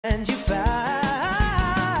And you found,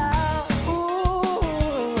 ooh,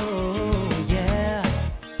 yeah.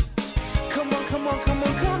 Come on, come on, come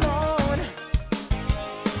on, come on.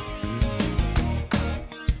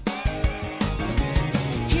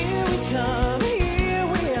 Here we come, here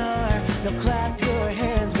we are. Now clap your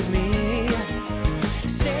hands with me.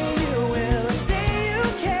 Say you will, say you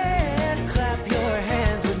can. Clap your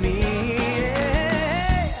hands with me.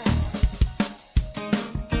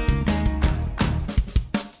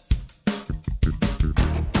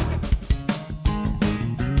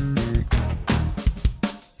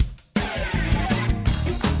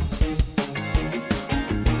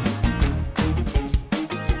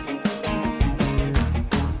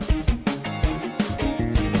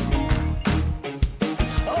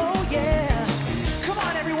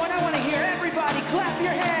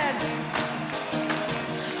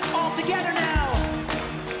 Together now.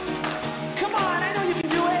 Come on, I know you can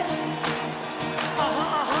do it.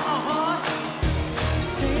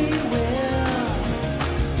 Say you will,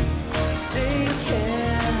 say you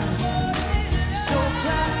can. So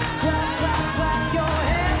clap, clap, clap, clap your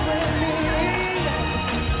hands with me.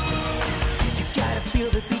 You gotta feel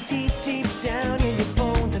the beat deep, deep down in your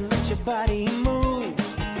bones and let your body move.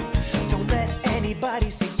 Don't let anybody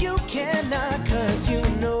say you cannot, 'cause you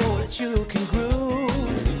know that you can groove.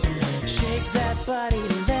 Shake that body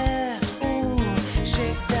left, ooh,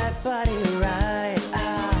 shake that body right,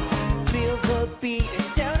 feel the beat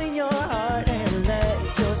down in your heart and let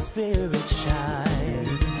your spirit shine.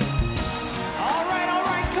 All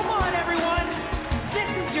right, come on everyone.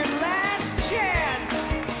 This is your last chance.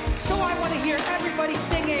 So I want to hear everybody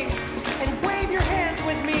singing and wave your hands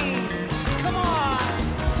with me. Come on.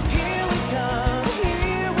 Here we come,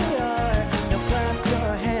 here we are. Now clap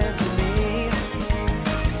your hands with me.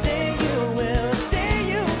 Say you will, say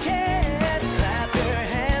you can. Clap your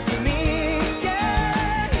hands with me.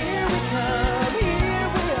 Yeah, here we come, here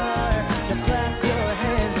we are. Now clap your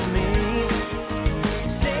hands with me.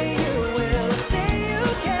 Say you will, say you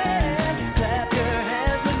can. Clap your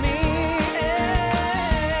hands with me.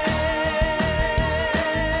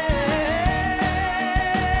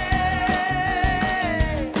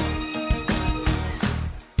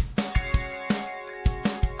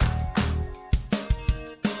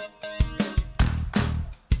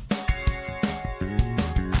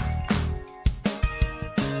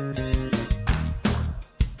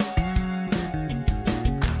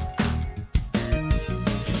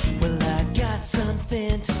 Well, I got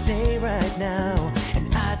something to say right now,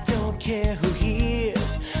 and I don't care who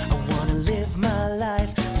hears. I wanna live my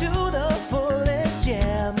life to the fullest,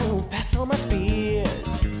 yeah, move past all my fears.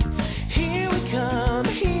 Here we come,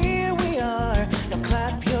 here we are. Now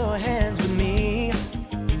clap your hands with me.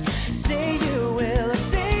 Say you will,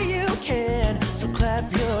 say you can. So clap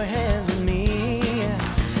your hands with me.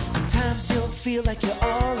 Sometimes you'll feel like you're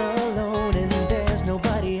all alone and there's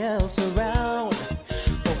nobody else around,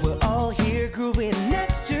 but we're all here grooving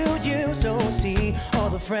next to you. So see all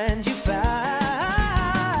the friends you found.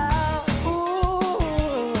 Ooh,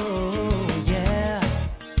 yeah.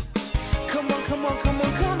 Come on, come on, come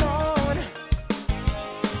on, come on.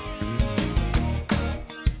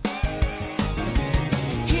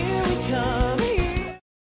 Here we come, here.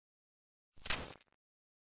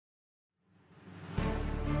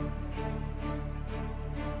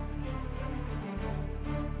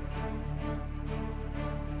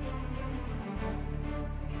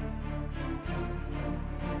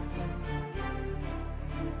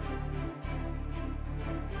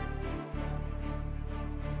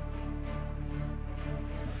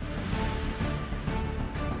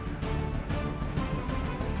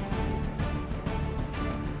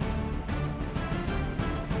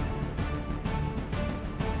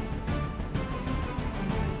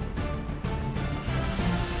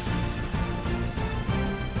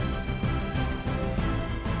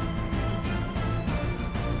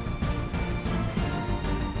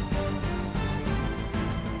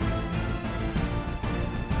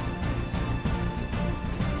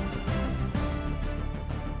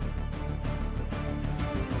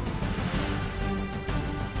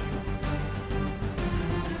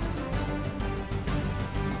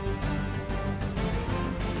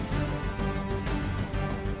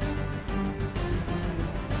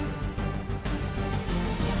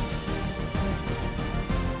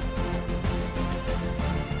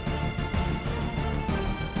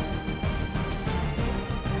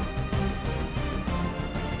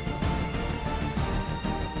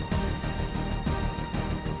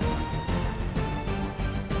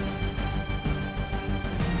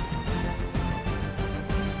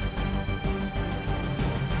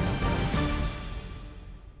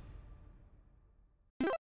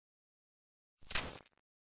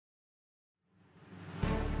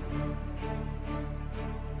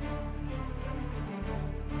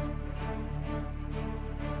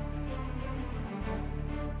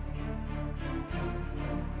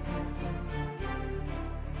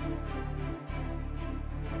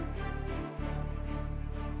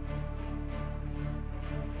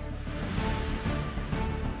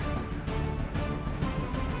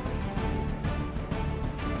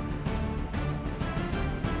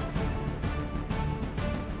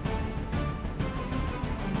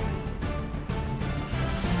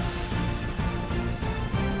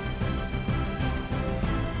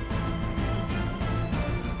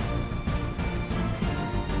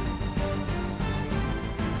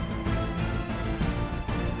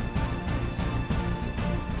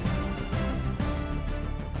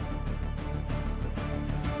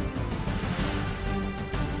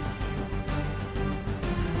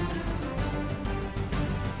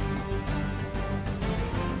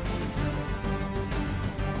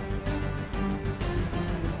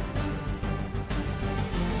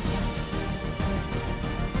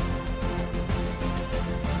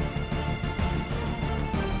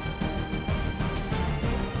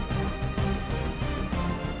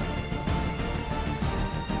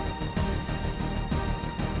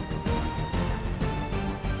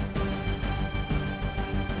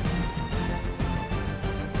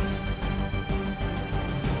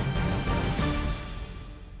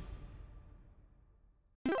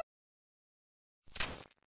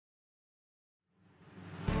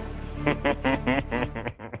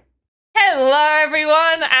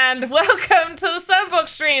 everyone, and welcome to the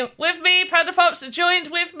Sandbox stream with me, Pandapops. Joined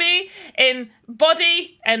with me in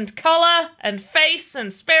body and color and face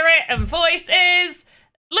and spirit and voice is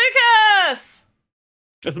Lukus.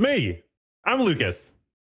 Just me. I'm Lukus.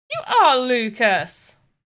 You are Lukus.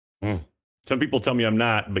 Some people tell me I'm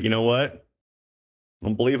not, but you know what? I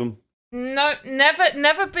don't believe them. No,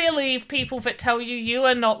 never believe people that tell you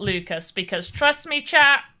are not Lukus, because trust me,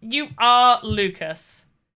 chat, you are Lukus.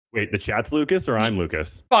 Wait, the chat's Lukus or I'm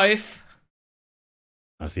Lukus? Both.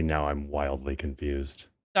 I see, now I'm wildly confused.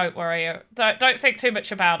 Don't worry. Don't think too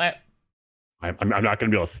much about it. I'm not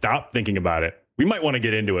going to be able to stop thinking about it. We might want to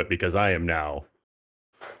get into it because I am now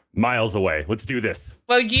miles away. Let's do this.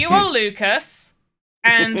 Well, you are Lukus,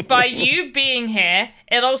 and by you being here,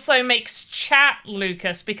 it also makes chat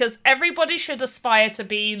Lukus, because everybody should aspire to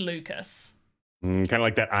be Lukus. Kind of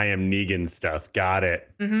like that I am Negan stuff. Got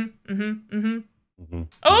it.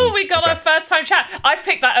 Oh, we got our first time chat. I've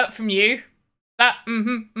picked that up from you. That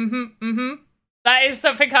That is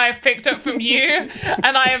something I have picked up from you,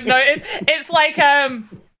 and I have noticed. It's like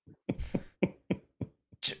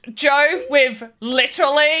Joe with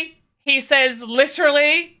literally. He says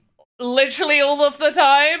literally all of the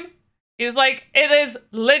time. He's like, it is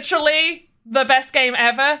literally the best game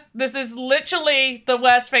ever. This is literally the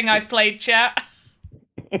worst thing I've played, chat.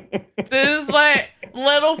 There's like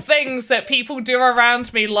little things that people do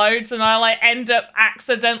around me loads, and I like end up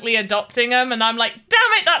accidentally adopting them, and I'm like,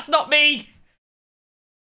 damn it, that's not me.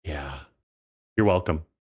 Yeah. You're welcome.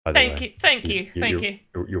 By the way. Thank you.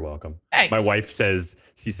 You're welcome. Thanks. My wife says,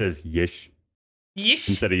 yish. Yish.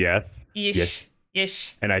 Instead of yes.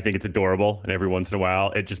 Yish. And I think it's adorable. And every once in a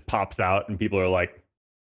while, it just pops out and people are like,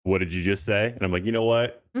 what did you just say? And I'm like, you know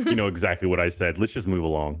what? You know exactly what I said. Let's just move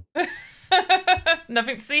along.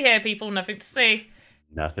 Nothing to see here, people. Nothing to see.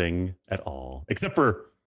 Nothing at all. Except for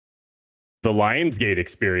the Lionsgate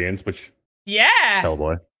experience, which... Yeah.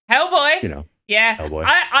 Hellboy. You know. Yeah. Hellboy.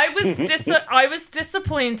 I was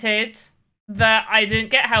disappointed that I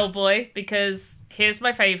didn't get Hellboy, because here's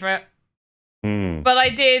my favorite. But I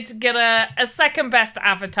did get a second best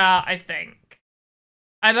avatar, I think.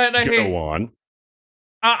 I don't know who. Go on.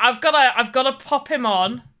 I've got to pop him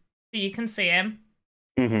on so you can see him.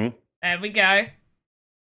 There we go.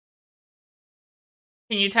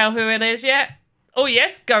 Can you tell who it is yet? Oh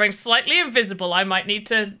yes, going slightly invisible. I might need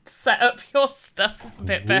to set up your stuff a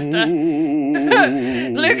bit better.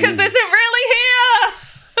 Lukus isn't really here!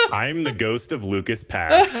 I'm the ghost of Lukus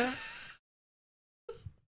past.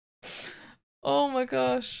 Oh my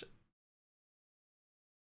gosh.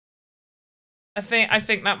 I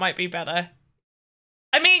think that might be better.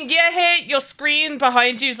 I mean, yeah, here, your screen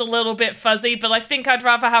behind you's a little bit fuzzy, but I think I'd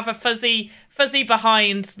rather have a fuzzy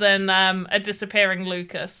behind than a disappearing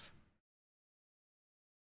Lukus.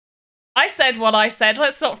 I said what I said.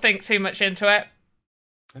 Let's not think too much into it.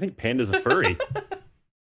 I think Panda's a furry.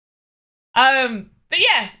 But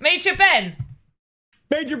yeah, Major Ben.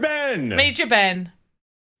 Major Ben! Major Ben.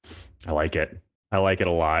 I like it. I like it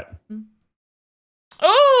a lot.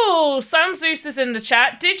 Oh, Samzeus is in the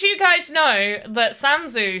chat. Did you guys know that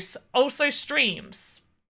Samzeus also streams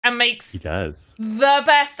and makes He does. the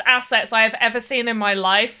best assets I have ever seen in my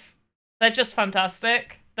life? They're just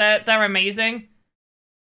fantastic. They're amazing.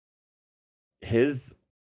 His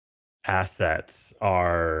assets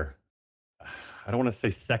are, I don't want to say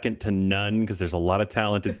second to none, because there's a lot of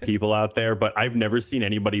talented people out there, but I've never seen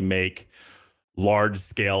anybody make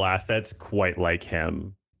large-scale assets quite like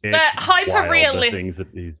him. They're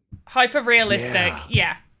hyper-realistic. Hyper-realistic,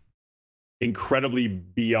 yeah. Incredibly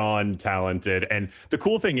beyond talented. And the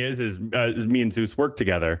cool thing is me and Zeus work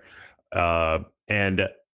together, and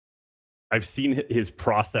I've seen his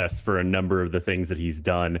process for a number of the things that he's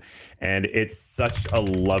done, and it's such a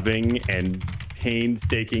loving and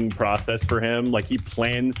painstaking process for him. Like, he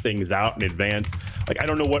plans things out in advance. Like, I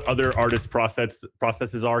don't know what other artist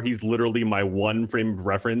processes are. He's literally my one frame of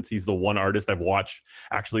reference. He's the one artist I've watched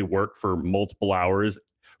actually work for multiple hours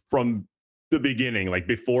from the beginning, like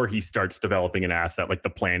before he starts developing an asset, like the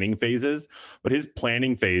planning phases. But his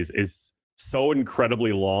planning phase is so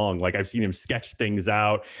incredibly long. Like, I've seen him sketch things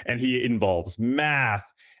out, and he involves math,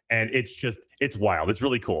 and it's wild. It's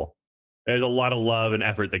really cool. There's a lot of love and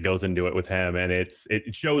effort that goes into it with him, and it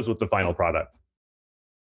shows with the final product.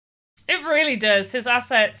 It really does. His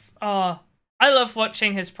assets are... I love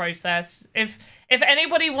watching his process. If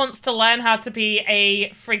anybody wants to learn how to be a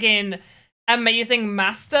friggin' amazing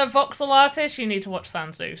master voxel artist, you need to watch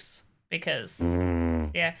Samzeus. Because,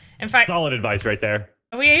 yeah. In fact... Solid advice right there.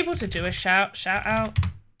 Are we able to do a shout out?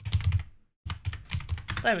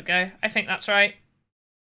 There we go. I think that's right.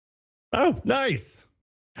 Oh, nice.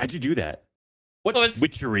 How'd you do that? What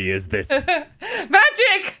witchery is this?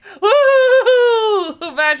 Magic!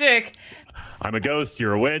 Woo! Magic! I'm a ghost,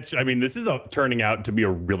 you're a witch. I mean, this is turning out to be a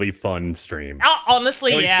really fun stream.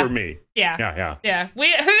 Honestly, At least yeah. for me. Yeah.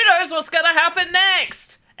 Who knows what's going to happen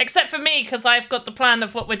next? Except for me, because I've got the plan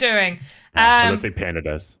of what we're doing. Let's say Panda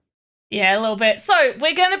does. Yeah, a little bit. So,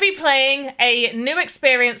 we're going to be playing a new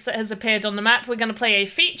experience that has appeared on the map. We're going to play a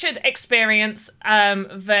featured experience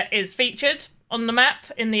that is featured on the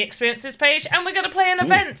map in the experiences page. And we're going to play an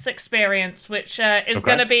events experience, which is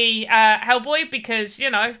going to be Hellboy, because, you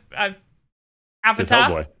know,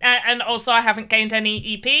 Avatar. And also, I haven't gained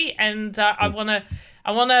any EP, and I want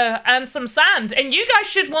to earn some sand. And you guys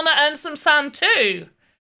should want to earn some sand too.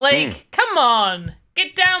 Like, come on.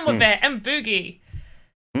 Get down with it and boogie.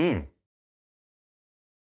 I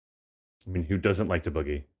mean, who doesn't like to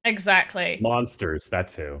boogie? Exactly. Monsters,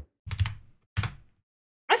 that's who.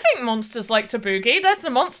 I think monsters like to boogie. There's the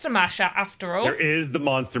monster mash after all. There is the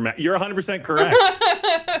monster mash. You're 100% correct.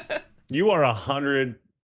 You are 100%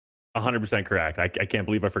 correct. I can't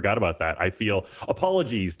believe I forgot about that. I feel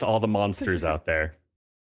apologies to all the monsters out there.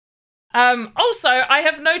 Also, I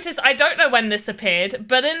have noticed, I don't know when this appeared,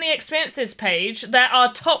 but in the experiences page, there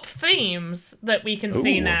are top themes that we can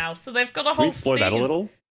see now. So they've got a whole Can we explore that a little?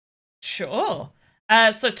 Sure.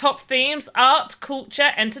 So top themes: art,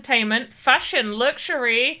 culture, entertainment, fashion,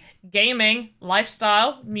 luxury, gaming,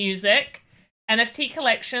 lifestyle, music, NFT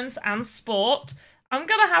collections, and sport. I'm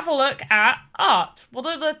going to have a look at art. What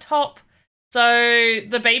are the top? So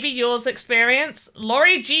the Baby Yours experience,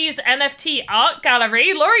 Laurie G's NFT art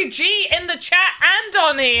gallery, Laurie G in the chat and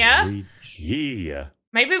on here. Laurie G.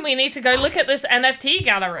 Maybe we need to go look at this NFT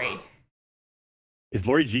gallery. Is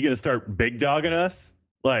Laurie G going to start big dogging us?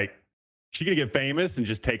 Like, she going to get famous and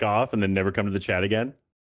just take off and then never come to the chat again?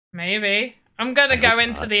 Maybe. I'm going to go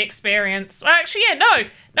into the experience. Well, actually, yeah,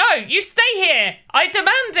 no, you stay here. I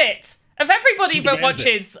demand it. Of everybody that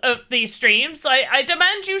watches these streams, I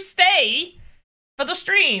demand you stay for the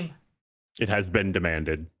stream. It has been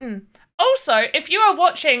demanded. Also, if you are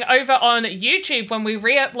watching over on YouTube when we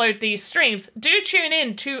re-upload these streams, do tune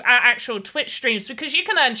in to our actual Twitch streams, because you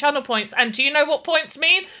can earn channel points. And do you know what points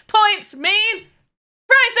mean? Points mean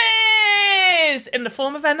prizes in the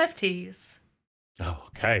form of NFTs. Oh,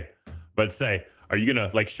 okay. But say, are you going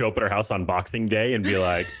to like show up at our house on Boxing Day and be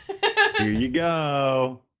like, here you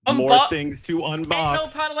go. More things to unbox. Ain't no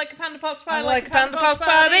party like a Pandapops party, like a Pandapops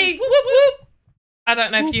party. Whoop, whoop, whoop. I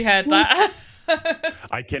don't know if you heard that.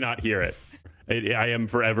 I cannot hear it. I am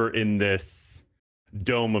forever in this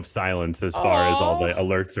dome of silence as far as all the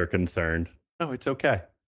alerts are concerned. No, it's okay.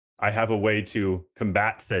 I have a way to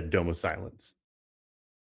combat said dome of silence.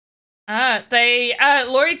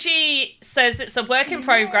 Laurie G says it's a work in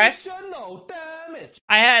progress.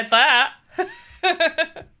 I heard that.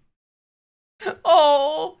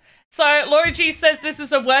 Oh, so Laurie G says this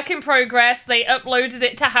is a work in progress. They uploaded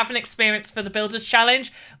it to have an experience for the Builders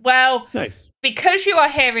Challenge. Well, nice. Because you are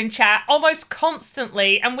here in chat almost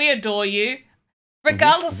constantly, and we adore you,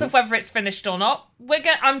 regardless of whether it's finished or not.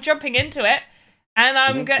 I'm jumping into it, and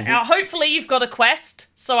I'm hopefully you've got a quest,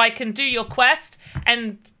 so I can do your quest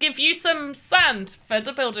and give you some sand for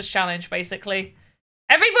the Builders Challenge. Basically,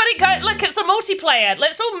 everybody go look. It's a multiplayer.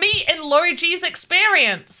 Let's all meet in Laurie G's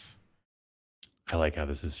experience. I like how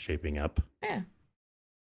this is shaping up. Yeah.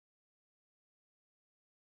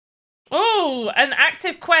 Oh, an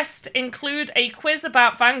active quest include a quiz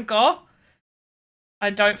about Van Gogh. I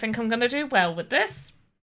don't think I'm going to do well with this.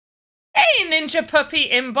 Hey, Ninja Puppy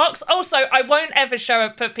Inbox. Also, I won't ever show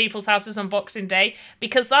up at people's houses on Boxing Day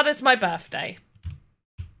because that is my birthday.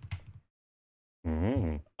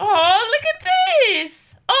 Oh, look at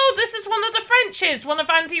this. Oh, this is one of the Frenches, one of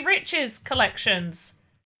Andy Rich's collections.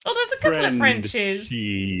 Oh, there's a couple of Frenches.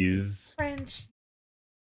 Cheese. French.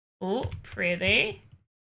 Oh, pretty.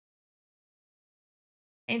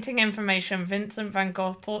 Painting information. Vincent van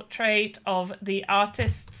Gogh portrait of the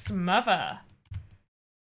artist's mother.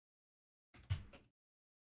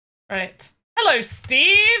 Right. Hello,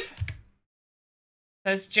 Steve.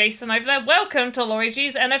 There's Jason over there. Welcome to Laurie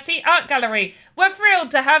G's NFT art gallery. We're thrilled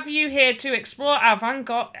to have you here to explore our Van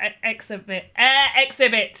Gogh exhibit.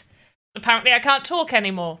 Apparently, I can't talk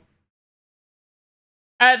anymore.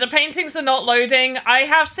 The paintings are not loading. I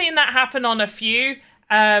have seen that happen on a few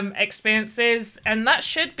experiences, and that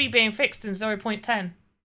should be being fixed in 0.10.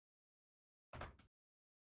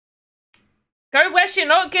 Go West, you're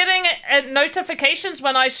not getting notifications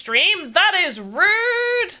when I stream? That is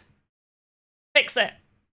rude! Fix it.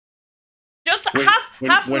 Just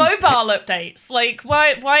have mobile updates. Like,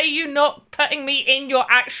 why are you not putting me in your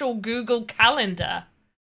actual Google Calendar?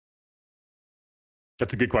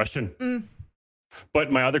 That's a good question.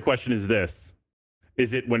 But my other question is this.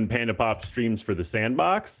 Is it when Pandapop streams for the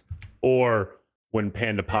Sandbox or when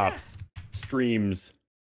Pandapops streams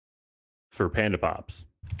for Pandapops?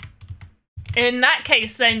 In that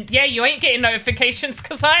case, then, yeah, you ain't getting notifications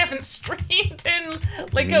because I haven't streamed in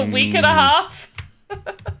like a week and a half.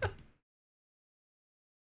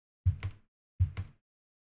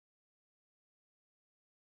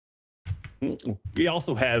 We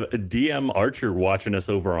also have DM Archer watching us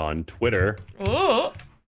over on Twitter. Ooh.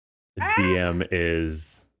 The DM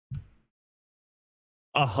is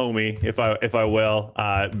a homie, if I will.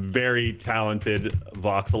 Very talented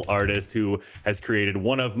voxel artist who has created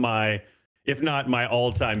one of my, if not my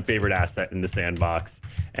all-time favorite asset in the Sandbox,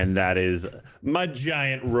 and that is my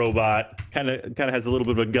giant robot. Kind of has a little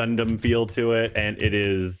bit of a Gundam feel to it, and it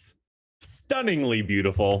is stunningly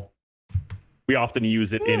beautiful. We often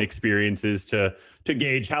use it in experiences to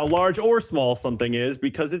gauge how large or small something is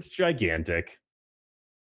because it's gigantic.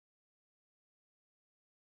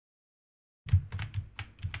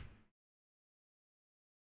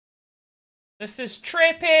 This is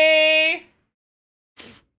trippy.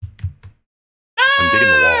 I'm digging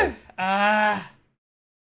the walls. I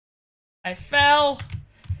fell.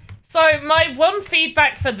 So my one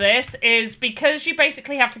feedback for this is because you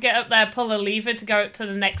basically have to get up there, pull a lever to go to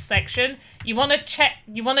the next section. You want to check.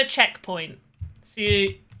 You want a checkpoint. So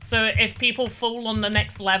if people fall on the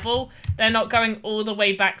next level, they're not going all the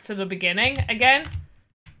way back to the beginning again.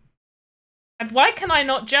 And why can I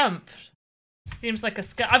not jump? Seems like a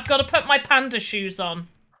I've got to put my panda shoes on.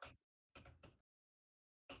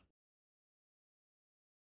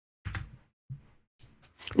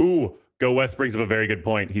 Ooh, Go West brings up a very good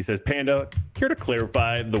point. He says, Panda, care to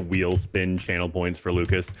clarify the wheel spin channel points for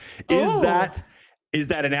Lukus? Is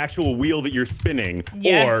that an actual wheel that you're spinning?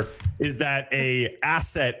 Yes. Or is that a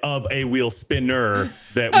asset of a wheel spinner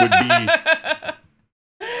that would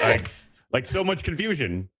be like so much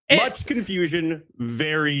confusion? Much confusion,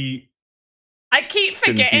 very I keep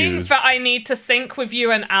forgetting confused. that I need to sync with you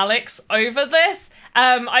and Alex over this.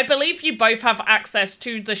 I believe you both have access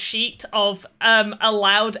to the sheet of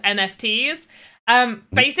allowed NFTs.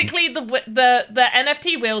 Basically, the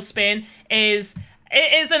NFT wheel spin is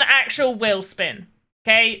an actual wheel spin.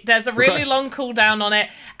 Okay, there's a really long cooldown on it.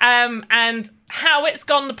 And how it's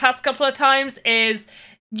gone the past couple of times is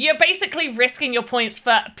you're basically risking your points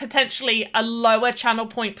for potentially a lower channel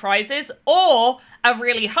point prizes or a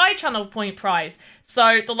really high channel point prize.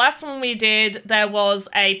 So the last one we did, there was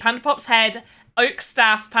a Pandapops head, oak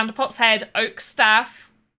staff, Pandapops head, oak staff,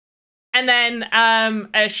 and then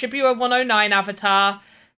a Shibuya 109 avatar,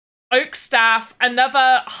 oak staff,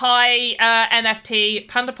 another high NFT,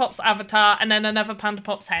 Pandapops avatar, and then another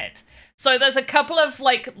Pandapops head. So there's a couple of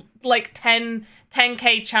like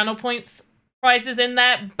 10k channel points prizes in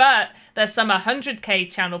there, but there's some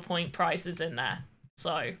 100k channel point prizes in there.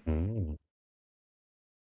 So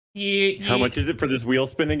you How much is it for this wheel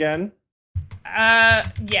spin again?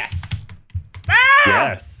 Yes.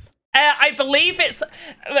 Yes. I believe it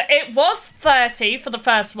was 30 for the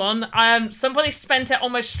first one. Somebody spent it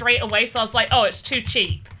almost straight away, so I was like, oh, it's too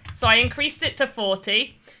cheap. So I increased it to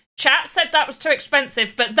 40. Chat said that was too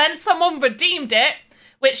expensive, but then someone redeemed it,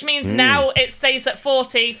 which means now it stays at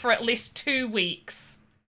 40 for at least 2 weeks.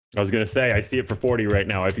 I was gonna say I see it for 40 right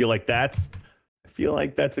now. I feel like that's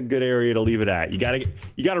a good area to leave it at. You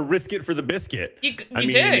gotta risk it for the biscuit. You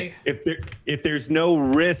do. If there's no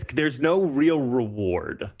risk, there's no real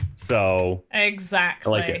reward. So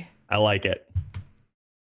exactly. I like it.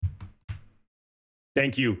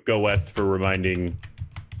 Thank you, Go West, for reminding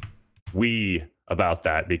we about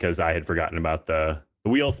that because I had forgotten about the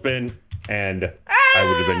wheel spin and I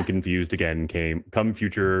would have been confused again come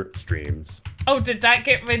future streams. Oh, did that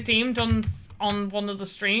get redeemed on one of the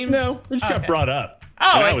streams? No, it just got brought up.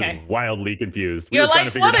 Oh, and okay. I was wildly confused. You're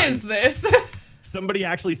like, what is this? Somebody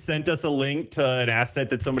actually sent us a link to an asset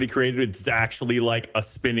that somebody created. It's actually like a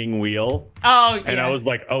spinning wheel. Oh, yeah. And I was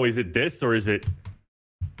like, oh, is it this or is it...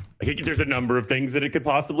 I think there's a number of things that it could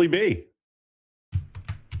possibly be.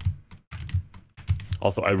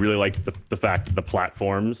 Also, I really like the fact that the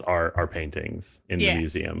platforms are paintings in the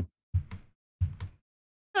museum.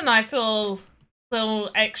 It's a nice little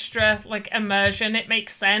extra like immersion. It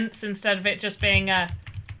makes sense instead of it just being a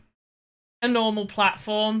normal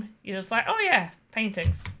platform. You're just like, oh yeah,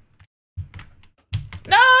 paintings.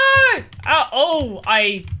 No! Oh,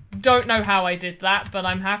 I don't know how I did that, but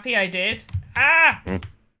I'm happy I did.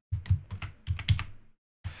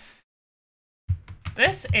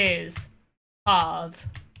 This is hard.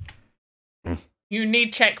 You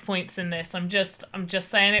need checkpoints in this. I'm just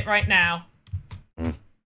saying it right now.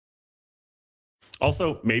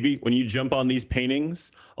 Also, maybe when you jump on these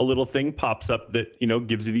paintings, a little thing pops up that,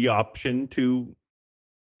 gives you the option to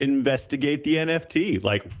investigate the NFT.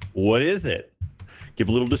 Like, what is it? Give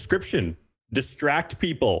a little description. Distract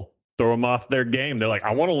people. Throw them off their game. They're like,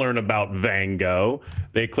 I want to learn about Van Gogh.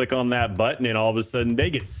 They click on that button and all of a sudden they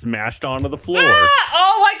get smashed onto the floor.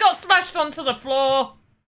 Oh, I got smashed onto the floor.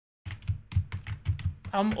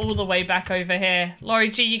 I'm all the way back over here. Laurie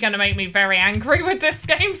G, you're going to make me very angry with this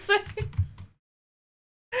game soon.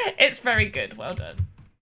 It's very good. Well done.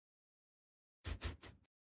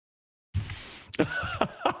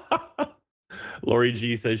 Laurie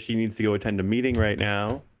G says she needs to go attend a meeting right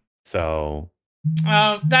now. So...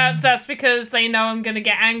 Oh, that's because they know I'm gonna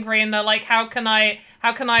get angry, and they're like, "How can I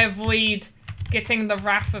avoid getting the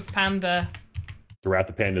wrath of Panda?" The wrath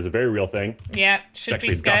of Panda is a very real thing. Yeah, should There's be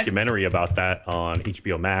actually scared. a documentary about that on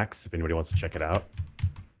HBO Max. If anybody wants to check it out.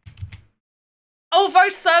 Although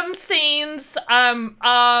some scenes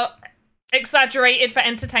are exaggerated for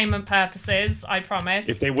entertainment purposes, I promise.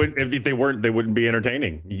 If they weren't, they wouldn't be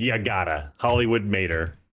entertaining. You gotta. Hollywood made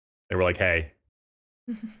her. They were like, "Hey."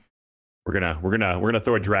 We're gonna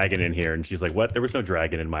throw a dragon in here, and she's like, "What? There was no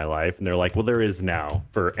dragon in my life." And they're like, "Well, there is now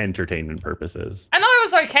for entertainment purposes." And I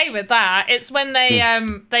was okay with that. It's when they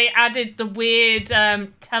added the weird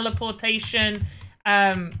teleportation.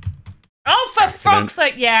 Oh, for fuck's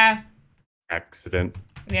sake! Yeah. Accident.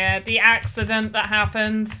 Yeah, the accident that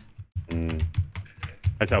happened.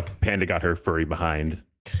 That's how Panda got her furry behind.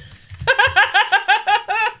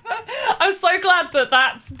 I'm so glad that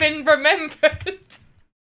that's been remembered.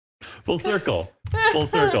 Full circle. Full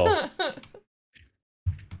circle. No.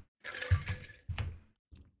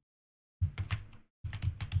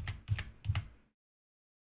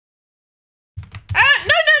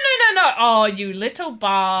 Oh, you little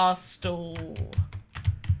bar stool.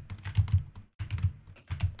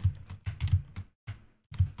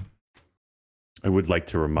 I would like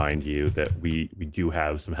to remind you that we do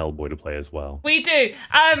have some Hellboy to play as well. We do.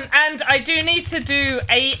 And I do need to do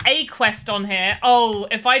a quest on here. Oh,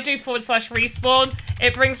 if I do /respawn,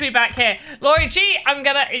 it brings me back here. Laurie G,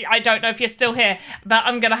 I don't know if you're still here, but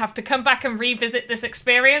I'm gonna have to come back and revisit this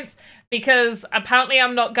experience because apparently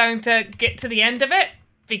I'm not going to get to the end of it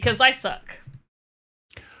because I suck.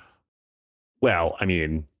 Well, I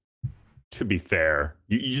mean, to be fair,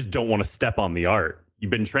 you just don't want to step on the art. You've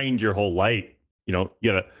been trained your whole life. You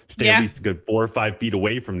gotta stay at least a good 4 or 5 feet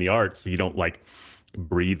away from the art so you don't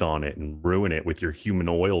breathe on it and ruin it with your human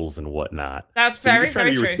oils and whatnot. That's so very, you're just trying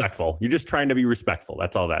very to be true. Respectful. You're just trying to be respectful.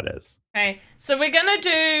 That's all that is. Okay, so we're gonna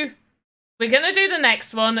do the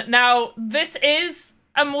next one. Now, this is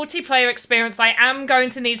a multiplayer experience. I am going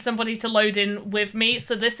to need somebody to load in with me.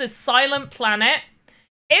 So this is Silent Planet.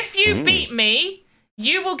 If you beat me,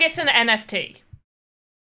 you will get an NFT.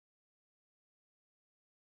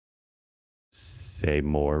 Say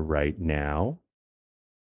more right now.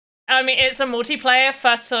 I mean, it's a multiplayer,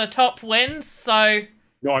 first to the top wins, so...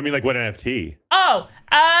 No, I mean, what NFT? Oh,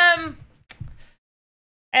 a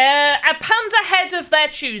panda head of their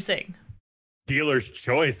choosing. Dealer's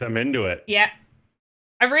choice, I'm into it. Yeah.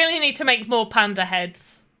 I really need to make more panda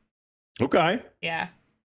heads. Okay. Yeah.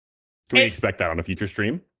 Can we expect that on a future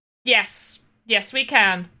stream? Yes. Yes, we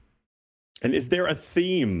can. And is there a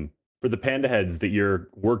theme for the panda heads that you're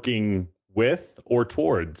working with or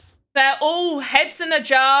towards? They're all heads in a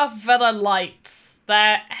jar that are lights.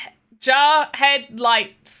 They're jar head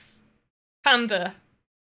lights. Panda.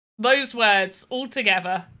 Those words all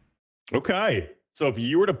together. Okay. So if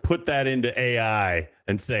you were to put that into AI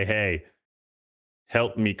and say, hey,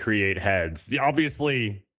 help me create heads,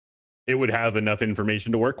 obviously it would have enough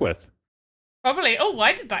information to work with. Probably. Oh,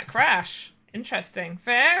 why did that crash? Interesting.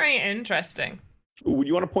 Very interesting. Would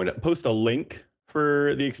you want to post a link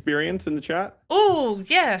for the experience in the chat? Oh,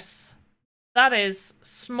 yes. That is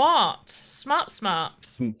smart. Smart.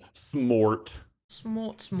 Smart.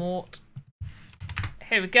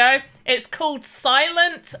 Here we go. It's called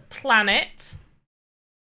Silent Planet.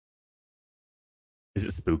 Is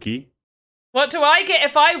it spooky? What do I get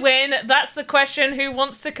if I win? That's the question. Who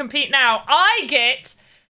wants to compete now? I get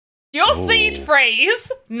your seed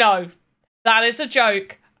phrase. No, that is a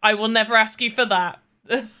joke. I will never ask you for that.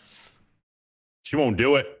 She won't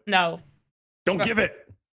do it. No. Don't give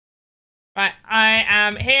it. Right, I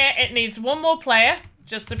am here. It needs one more player,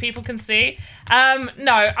 just so people can see.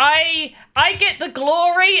 No, I get the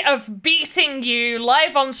glory of beating you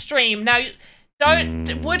live on stream. Now,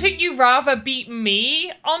 wouldn't you rather beat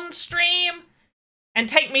me on stream and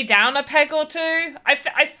take me down a peg or two?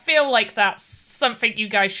 I feel like that's something you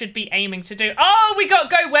guys should be aiming to do. Oh, we got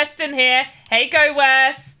Go West in here. Hey, Go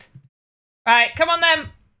West. Right, come on then.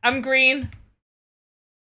 I'm green.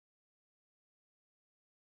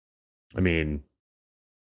 I mean,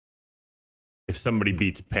 if somebody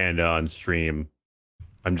beats Panda on stream,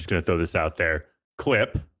 I'm just gonna throw this out there.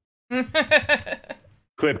 Clip.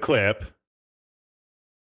 Clip.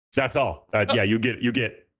 That's all. Yeah, you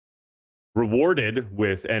get rewarded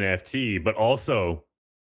with NFT, but also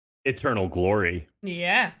eternal glory.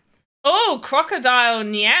 Yeah. Oh, Crocodile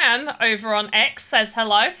Nyan over on X says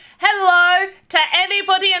hello. Hello to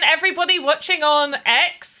anybody and everybody watching on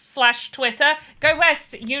X/Twitter. Go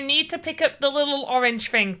West, you need to pick up the little orange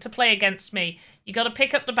thing to play against me. You got to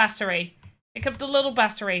pick up the battery. Pick up the little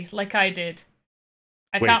battery like I did.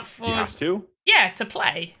 Wait, can't you have to? Yeah, to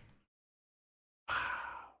play.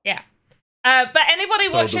 Yeah. But anybody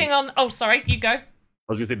watching on... Oh, sorry, you go. I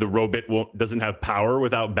was going to say the robot doesn't have power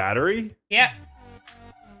without battery? Yeah.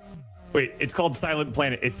 Wait, it's called Silent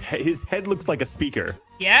Planet. His head looks like a speaker.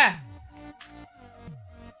 Yeah.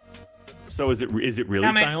 So is it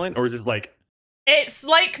really silent, or is this like... It's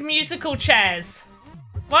like musical chairs.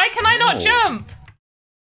 Why can I not jump?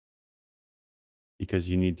 Because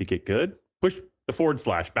you need to get good? Push the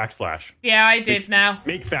 // Yeah, I did now.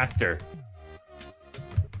 Make faster.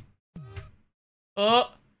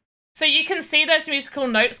 Oh. So you can see there's musical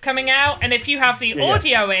notes coming out, and if you have the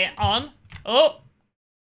audio on... Oh.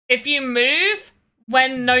 If you move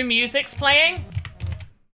when no music's playing...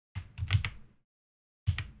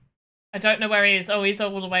 I don't know where he is. Oh, he's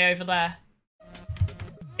all the way over there.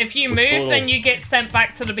 If you move, then you get sent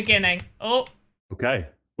back to the beginning. Oh. Okay.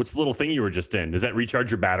 What's the little thing you were just in? Does that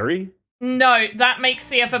recharge your battery? No, that makes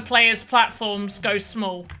the other players' platforms go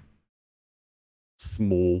small.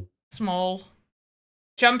 Small.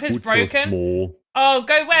 Jump is broken. Small. Oh,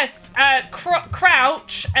 go West.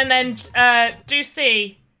 Crouch, and then do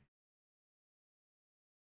C.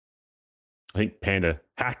 I think Panda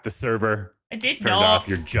hacked the server. I did Turned not. off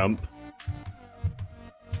your jump.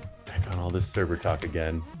 Back on all this server talk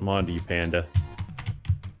again. I'm on to you, Panda.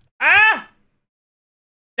 Ah!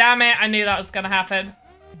 Damn it, I knew that was gonna happen.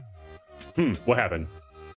 What happened?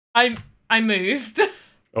 I moved.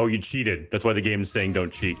 Oh, you cheated. That's why the game's saying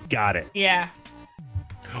don't cheat. Got it. Yeah.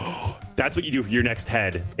 That's what you do for your next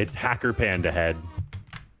head. It's Hacker Panda head.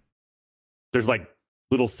 There's like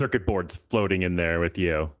little circuit boards floating in there with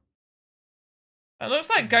you. It looks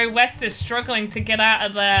like Go West is struggling to get out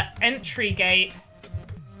of the entry gate.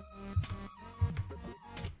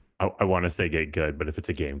 I want to say get good, but if it's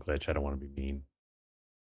a game glitch, I don't want to be mean.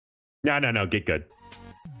 No, get good.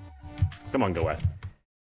 Come on, Go West.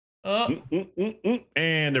 Oh.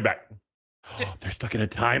 And they're back. They're stuck in a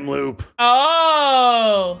time loop.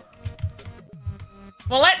 Oh.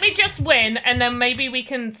 Well, let me just win, and then maybe we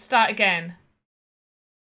can start again.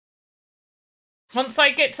 Once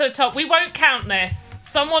I get to the top, we won't count this.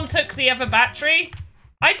 Someone took the other battery.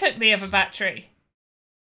 I took the other battery.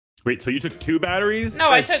 Wait, so you took 2 batteries?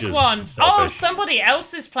 No, I took one. Selfish. Oh, somebody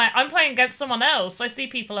else is playing. I'm playing against someone else. I see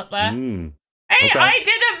people up there. Hey, okay. I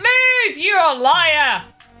didn't move! You're a liar!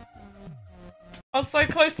 I was so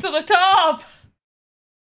close to the top!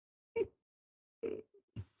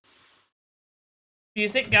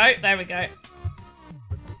 Music, go. There we go.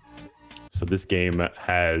 So this game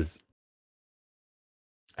has...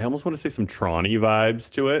 I almost want to say some Tron-y vibes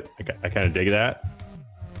to it. I kind of dig that.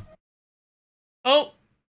 Oh.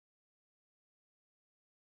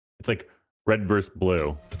 It's like red versus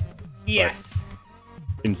blue. Yes.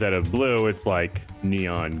 Instead of blue, it's like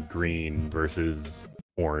neon green versus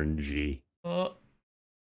orangey. Oh.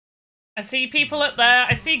 I see people up there.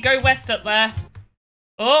 I see Go West up there.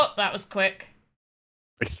 Oh, that was quick.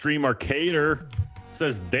 Extreme Arcader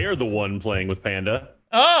says they're the one playing with Panda.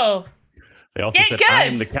 Oh. They also said, I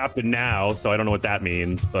am the captain now, so I don't know what that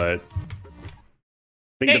means, but I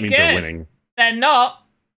think that means they're winning. They're not.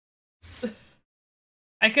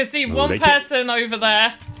 I can see one person over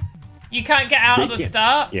there. You can't get out of the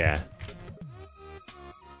start? Yeah.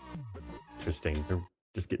 Interesting. They're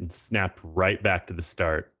just getting snapped right back to the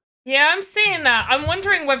start. Yeah, I'm seeing that. I'm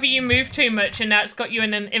wondering whether you move too much and now it's got you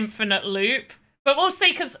in an infinite loop. But we'll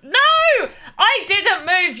see, because... No! I didn't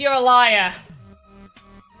move, you're a liar.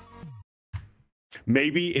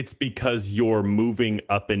 Maybe it's because you're moving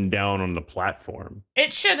up and down on the platform.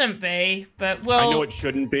 It shouldn't be, but we'll... I know it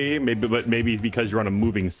shouldn't be, but maybe because you're on a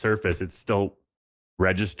moving surface, it's still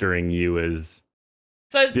registering you as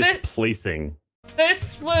displacing.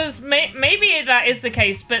 This was... Maybe that is the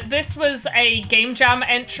case, but this was a Game Jam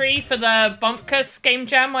entry for the Bumpkus Game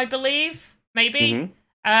Jam, I believe. Maybe?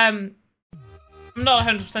 I'm not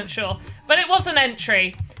 100% sure. But it was an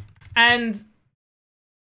entry. And...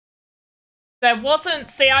 There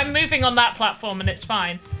wasn't... See, I'm moving on that platform and it's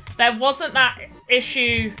fine. There wasn't that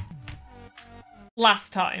issue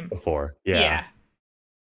last time. Before, yeah.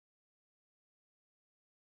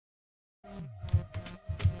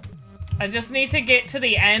 I just need to get to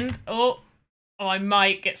the end. Oh, I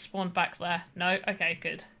might get spawned back there. No? Okay,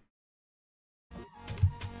 good.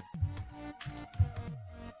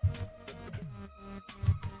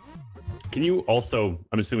 Can you also,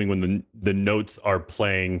 I'm assuming when the notes are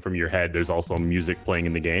playing from your head, there's also music playing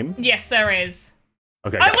in the game? Yes, there is.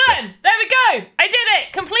 Okay. I won! There we go! I did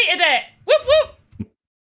it! Completed it! Whoop whoop!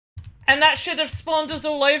 And that should have spawned us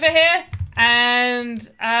all over here. And,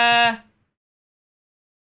 I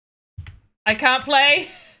can't play.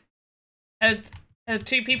 Have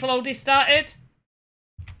two people already started?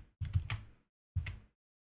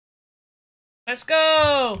 Let's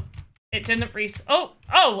go! It didn't oh,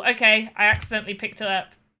 okay. I accidentally picked it up.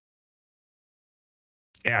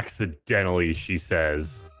 Accidentally, she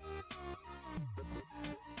says.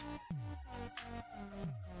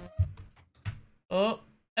 Oh,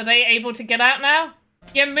 are they able to get out now?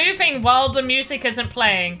 You're moving while the music isn't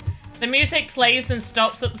playing. The music plays and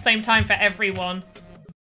stops at the same time for everyone.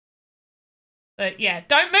 But yeah,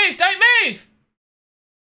 don't move, don't move!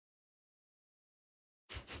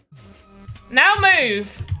 Now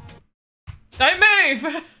move! Don't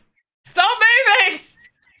move! Stop moving!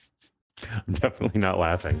 I'm definitely not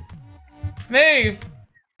laughing. Move!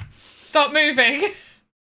 Stop moving!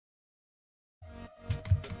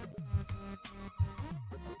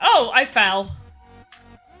 Oh, I fell.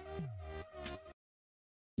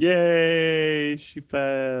 Yay, she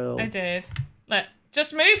fell. I did. Look,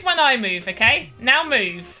 just move when I move, okay? Now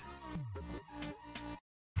move.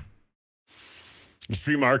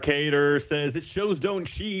 Stream Arcader says it shows don't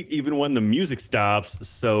cheat even when the music stops.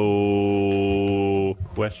 So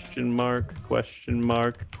question mark, question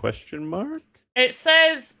mark, question mark? It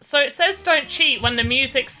says don't cheat when the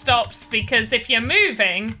music stops because if you're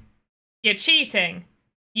moving, you're cheating.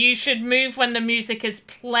 You should move when the music is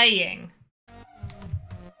playing.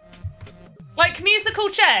 Like musical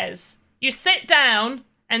chairs. You sit down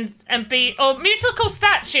and or musical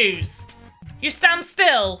statues. You stand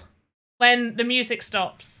still when the music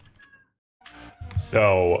stops.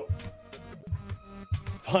 So,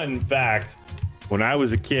 fun fact, when I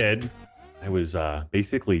was a kid, I was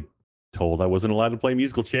basically told I wasn't allowed to play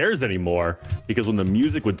musical chairs anymore because when the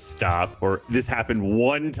music would stop, or this happened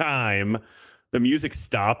one time, the music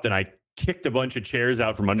stopped and I kicked a bunch of chairs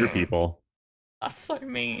out from under people. That's so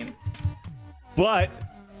mean. But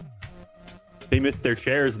they missed their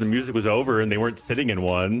chairs and the music was over and they weren't sitting in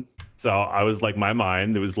one. So I was like, my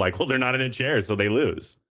mind, it was like, well, they're not in a chair, so they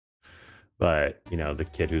lose. But, you know, the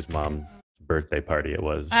kid whose mom's birthday party it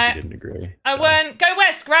was, he didn't agree. I went, go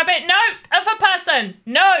west, grab it. No, other person.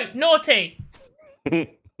 No, naughty. Did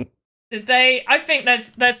they? I think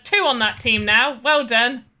there's two on that team now. Well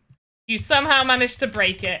done. You somehow managed to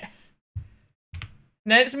break it.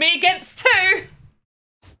 Now it's me against two.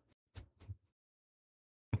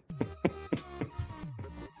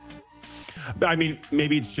 I mean,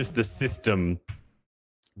 maybe it's just the system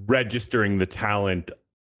registering the talent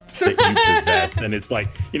that you possess. And it's like,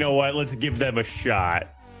 you know what? Let's give them a shot.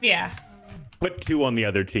 Yeah. Put two on the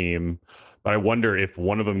other team. But I wonder if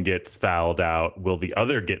one of them gets fouled out, will the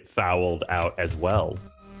other get fouled out as well?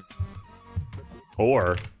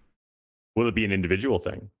 Or will it be an individual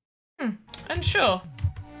thing? Unsure.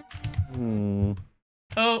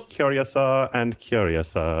 Oh. Curiouser and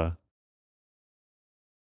curiouser.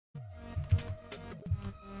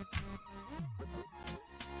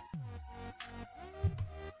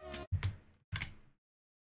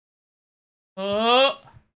 Oh.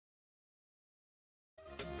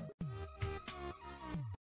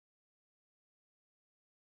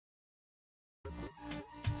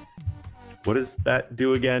 What does that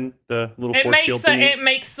do again? The little force field thingy? It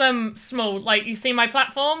makes them small. Like, you see my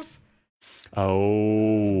platforms?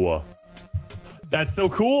 Oh. That's so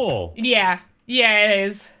cool. Yeah. Yeah, it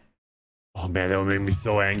is. Oh man, that would make me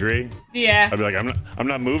so angry. Yeah. I'd be like, I'm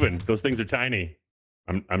not moving. Those things are tiny.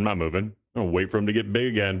 I'm not moving. I'm gonna wait for them to get big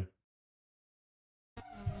again.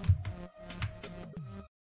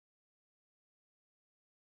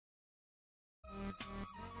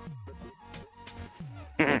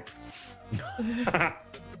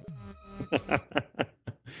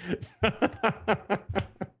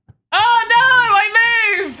 Oh no,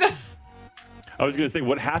 I moved! I was gonna say,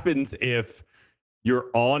 what happens if you're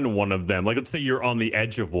on one of them? Like, let's say you're on the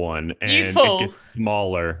edge of one and it gets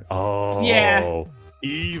smaller. Oh, yeah.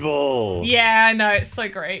 Evil. Yeah, I know, it's so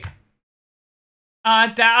great.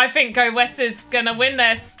 I think Go West is gonna win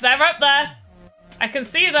this. They're up there. I can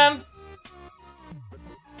see them.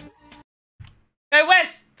 Go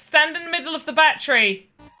West, stand in the middle of the battery.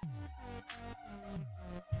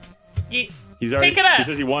 He's already, pick it up. He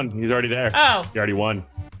says he won. He's already there. Oh. He already won.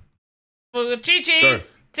 Well,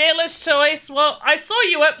 GG's. Sure. Dealer's choice. Well, I saw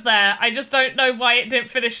you up there. I just don't know why it didn't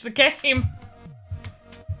finish the game.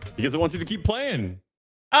 Because it wants you to keep playing.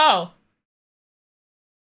 Oh.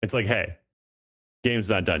 It's like, hey, game's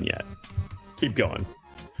not done yet. Keep going.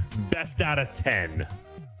 Best out of 10.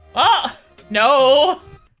 Oh, no.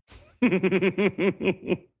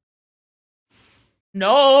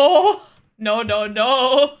 No. No, no,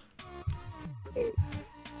 no.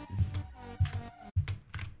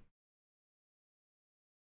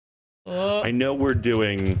 Oh. I know we're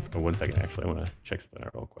doing... Oh, 1 second, actually. I want to check something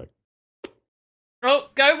out real quick. Oh,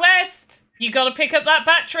 go west. You got to pick up that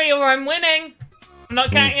battery or I'm winning. I'm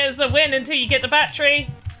not counting it as a win until you get the battery.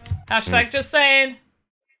 Hashtag just saying.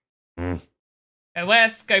 Go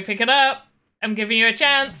west, go pick it up. I'm giving you a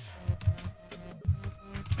chance.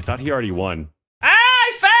 I thought he already won. Ah,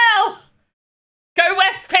 I fell! Go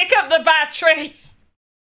west, pick up the battery.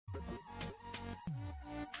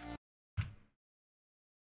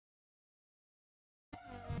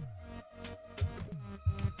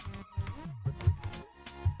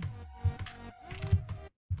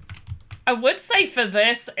 I would say for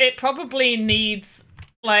this, it probably needs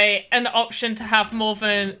like an option to have more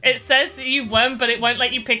than... It says that you won, but it won't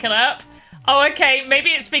let you pick it up. Oh, okay.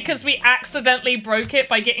 Maybe it's because we accidentally broke it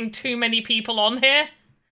by getting too many people on here.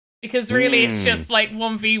 Because really it's just like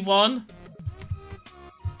 1v1.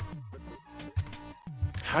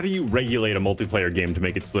 How do you regulate a multiplayer game to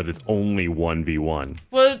make it so that it's only 1v1?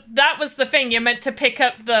 Well, that was the thing. You're meant to pick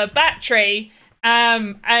up the battery...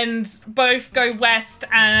 and both go west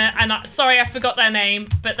and sorry, I forgot their name,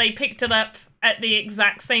 but they picked it up at the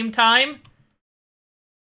exact same time.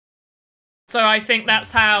 So I think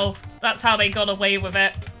that's how they got away with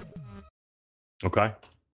it. Okay.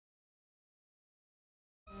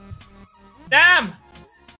 Damn.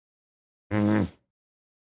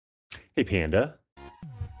 Hey, Panda.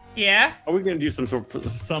 Yeah? Are we going to do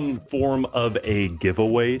some form of a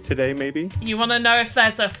giveaway today, maybe? You want to know if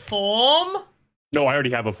there's a form? No, I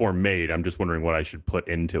already have a form made. I'm just wondering what I should put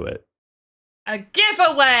into it. A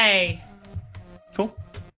giveaway! Cool.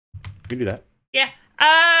 We can do that. Yeah.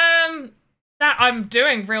 That I'm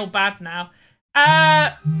doing real bad now.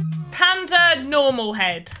 Panda normal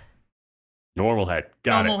head. Normal head.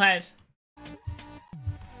 Got normal it. Head.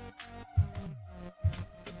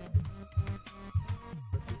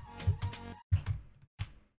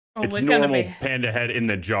 Oh, it's we're normal gonna be... panda head in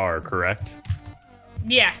the jar, correct?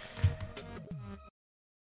 Yes.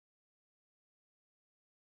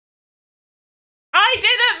 I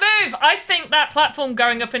didn't move! I think that platform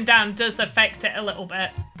going up and down does affect it a little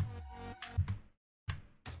bit.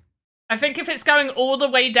 I think if it's going all the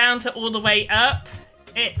way down to all the way up,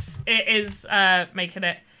 it is making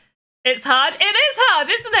it... It's hard. It is hard,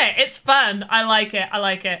 isn't it? It's fun. I like it. I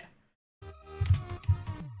like it.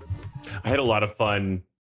 I had a lot of fun.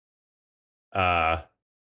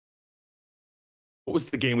 What was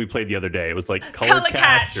the game we played the other day? It was like Color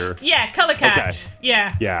Catch. Or... Yeah, Color Catch. Okay.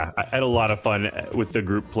 Yeah. Yeah, I had a lot of fun with the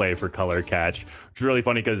group play for Color Catch. It's really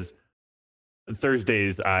funny because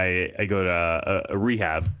Thursdays I go to a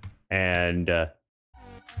rehab, and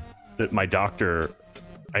my doctor,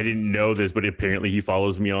 I didn't know this, but apparently he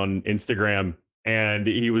follows me on Instagram, and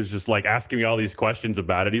he was just like asking me all these questions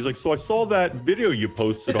about it. He's like, so I saw that video you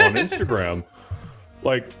posted on Instagram.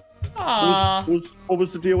 Like, what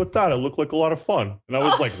was the deal with that? It looked like a lot of fun. And I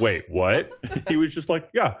was like, wait, what? He was just like,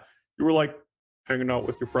 yeah, you were like hanging out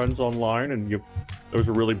with your friends online, and there was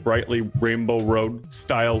a really brightly Rainbow Road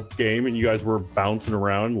style game, and you guys were bouncing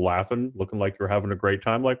around, laughing, looking like you're having a great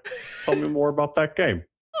time. Like, tell me more about that game.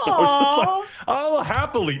 I was just like, I'll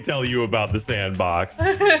happily tell you about the Sandbox.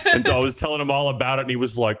 And so I was telling him all about it, and he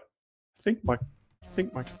was like, I think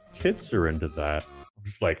my kids are into that. I'm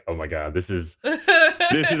just like, oh my god, this is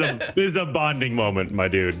a bonding moment, my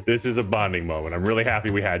dude. This is a bonding moment. I'm really happy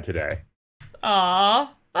we had today.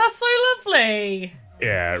 Aw, that's so lovely.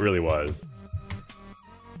 Yeah, it really was.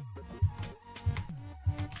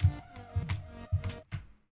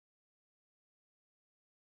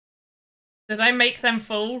 Did I make them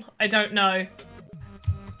fall? I don't know.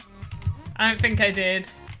 I don't think I did.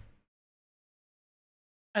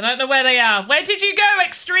 I don't know where they are. Where did you go,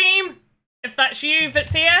 Extreme? If that's you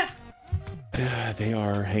that's here. They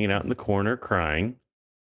are hanging out in the corner crying.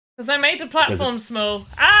 Because I made the platform small.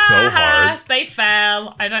 So hard. They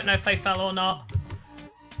fell. I don't know if they fell or not.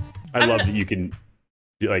 I love that you can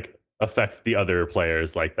like affect the other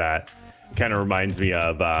players like that. It kind of reminds me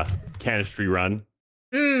of Canistry Run.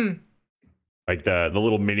 Like the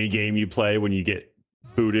little mini game you play when you get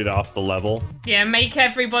booted off the level. Yeah, make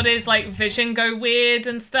everybody's like vision go weird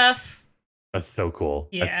and stuff. That's so cool.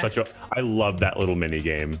 Yeah. I love that little mini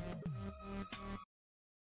game.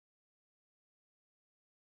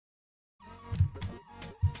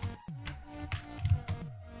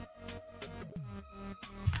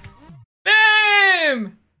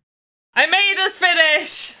 room. I made us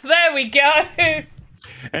finish. There we go.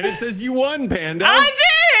 And it says you won, Panda. I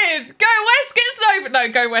did. Go West gets no.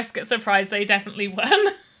 Go West gets surprised. They definitely won.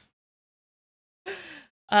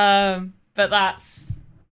 But that's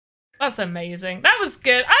amazing. That was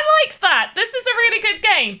good. I like that. This is a really good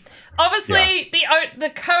game. Obviously, the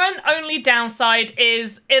current only downside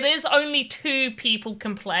is it is only 2 people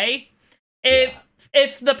can play.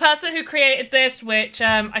 If the person who created this, which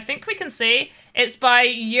I think we can see, it's by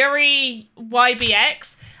Yuri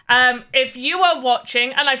YBX. If you are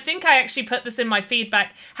watching, and I think I actually put this in my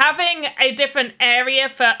feedback, having a different area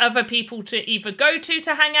for other people to either go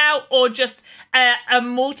to hang out, or just a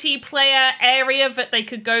multiplayer area that they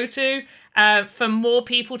could go to for more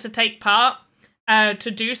people to take part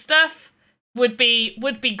to do stuff would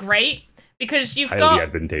be great, because highly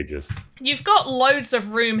advantageous. You've got loads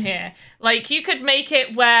of room here. Like, you could make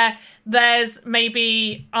it where there's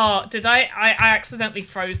maybe... Oh, I accidentally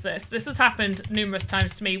froze this. This has happened numerous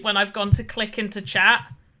times to me when I've gone to click into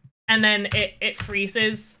chat and then it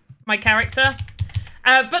freezes my character.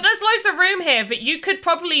 But there's loads of room here that you could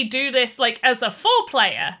probably do this like as a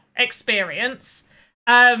 4-player experience,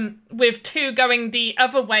 with 2 going the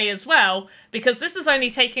other way as well, because this is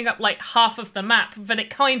only taking up like half of the map, but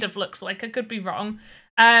it kind of looks like. I could be wrong.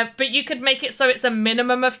 But you could make it so it's a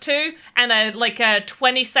minimum of 2, and a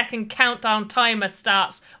 20-second countdown timer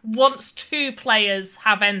starts once 2 players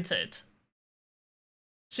have entered.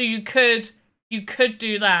 So you could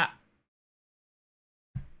do that.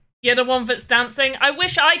 You're the one that's dancing. I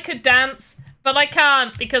wish I could dance, but I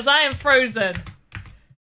can't because I am frozen.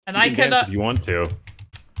 And you can dance if you want to.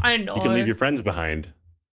 I know. You can leave your friends behind.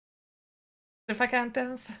 If I can't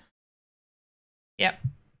dance. Yep.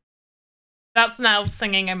 That's now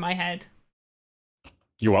singing in my head.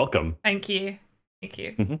 You're welcome. Thank you.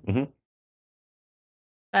 Mm-hmm.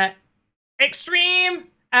 But Extreme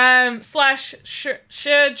 /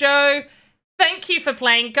 Joe, thank you for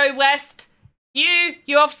playing. Go West. You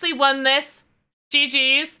obviously won this.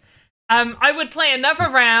 GG's. I would play another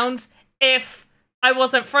round if I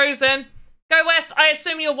wasn't frozen. Go West, I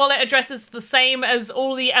assume your wallet address is the same as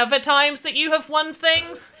all the other times that you have won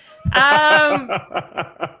things.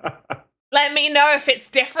 Let me know if it's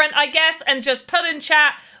different, I guess, and just put in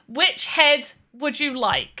chat, which head would you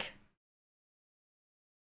like?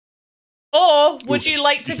 Or would you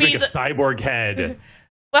like to be a cyborg head?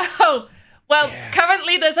 Well,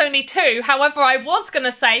 currently there's only 2. However, I was going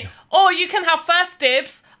to say, or you can have first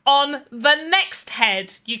dibs on the next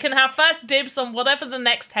head. You can have first dibs on whatever the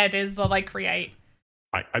next head is that I create.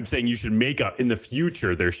 I'm saying you should make in the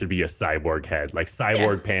future, there should be a cyborg head, like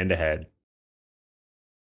cyborg panda head.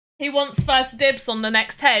 He wants first dibs on the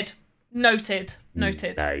next head. Noted.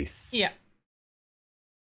 Nice. Yeah.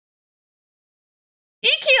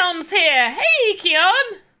 Ikion's here. Hey,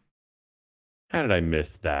 Ikion. How did I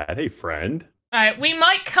miss that? Hey, friend. Alright, we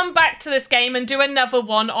might come back to this game and do another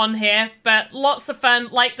one on here, but lots of fun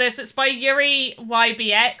like this. It's by Yuri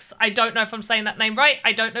YBX. I don't know if I'm saying that name right.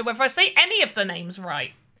 I don't know whether I say any of the names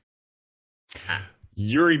right.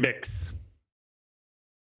 Yuri Bix.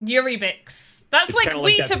 Yuri Bix. That's it's like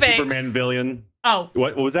Weetabix. That Superman villain. Oh.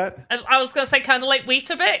 What was that? I was going to say kind of like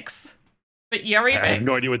Weetabix, but Yuri Bix. I have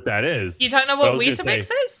no idea what that is. You don't know what Weetabix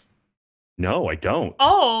is? No, I don't.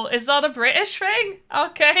 Oh, is that a British thing?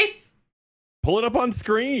 Okay. Pull it up on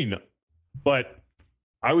screen. But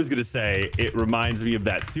I was going to say, it reminds me of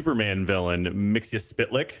that Superman villain, Mixia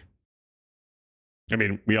Spitlick. I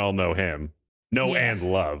mean, we all know him. And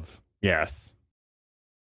love. Yes.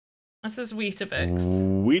 This is Weetabix.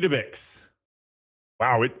 Weetabix.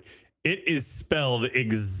 Wow, it is spelled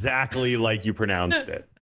exactly like you pronounced it.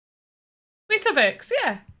 Weetabix,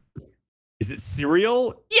 yeah. Is it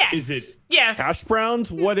cereal? Yes. Is it hash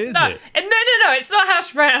browns? What is it? No, it's not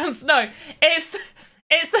hash browns. No, it's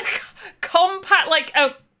a compact, like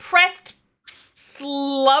a pressed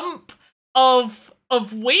slump of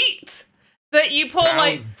wheat that you pour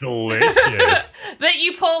Sounds delicious. that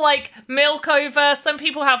you pour like milk over. Some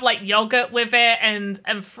people have like yogurt with it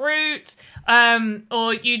and fruit,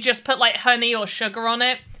 or you just put like honey or sugar on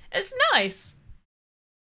it. It's nice.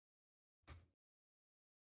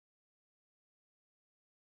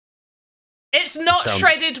 It's not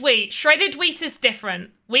shredded wheat. Shredded wheat is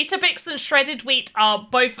different. Weetabix and shredded wheat are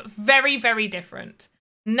both very, very different.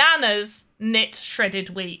 Nanas knit shredded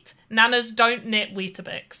wheat. Nanas don't knit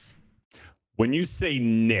Weetabix. When you say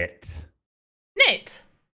knit.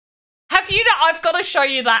 Have you not? I've got to show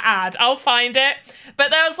you that ad. I'll find it.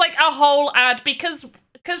 But there was like a whole ad because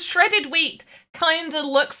shredded wheat kind of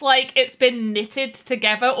looks like it's been knitted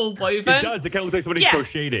together or woven. It does. It kind of looks like somebody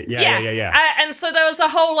crocheted it. Yeah. And so there was a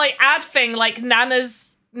whole like ad thing, like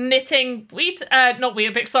Nana's knitting wheat, not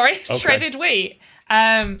Weetabix, sorry, shredded wheat.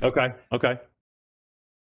 Okay.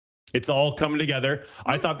 It's all coming together.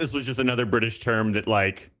 I thought this was just another British term that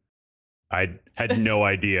like I had no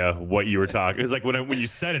idea what you were talking. It was like when you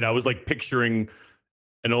said it, I was like picturing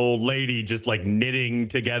an old lady just like knitting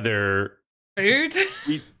together food.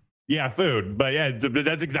 Yeah, food. But yeah,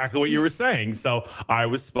 that's exactly what you were saying. So I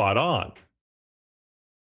was spot on.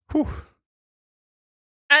 Whew.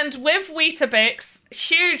 And with Weetabix,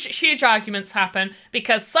 huge arguments happen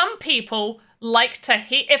because some people like to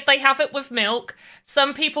heat, if they have it with milk,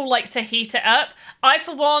 some people like to heat it up. I,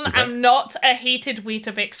 for one, am not a heated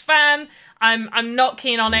Weetabix fan. I'm not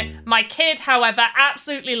keen on it. My kid, however,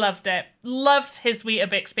 absolutely loved it. Loved his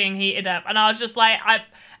Weetabix being heated up. And I was just like,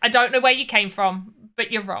 I don't know where you came from,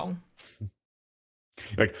 but you're wrong.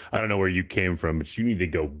 Like, I don't know where you came from, but you need to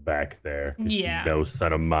go back there. Yeah. No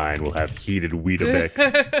son of mine will have heated Weetabix.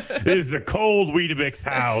 This is a cold Weetabix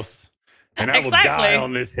house. And I will die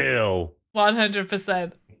on this hill.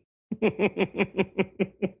 100%.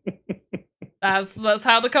 That's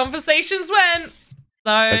how the conversations went.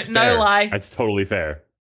 No lie. That's totally fair.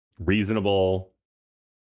 Reasonable.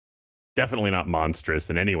 Definitely not monstrous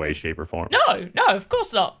in any way, shape, or form. No, of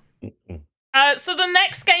course not. So the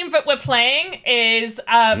next game that we're playing is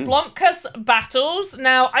Blomkus Battles.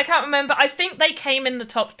 Now, I can't remember. I think they came in the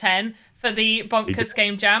top 10 for the Bonkers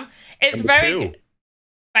Game Jam. It's Number very 2. good.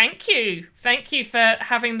 Thank you. Thank you for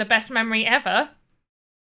having the best memory ever.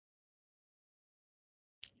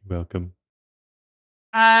 You're welcome.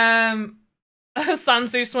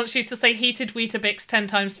 Sanzus wants you to say heated Weetabix 10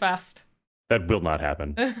 times fast. That will not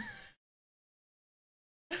happen.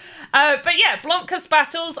 But yeah, Blomkus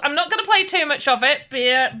Battles. I'm not going to play too much of it,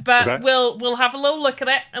 but we'll have a little look at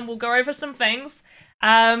it and we'll go over some things.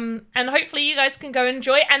 And hopefully you guys can go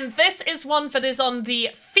enjoy it. And this is one that is on the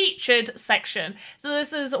featured section. So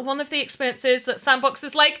this is one of the experiences that Sandbox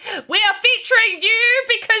is like, we are featuring you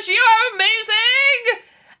because you are amazing!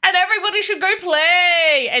 And everybody should go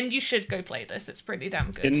play! And you should go play this. It's pretty damn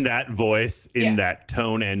good. In that voice, in that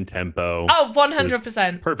tone and tempo. Oh,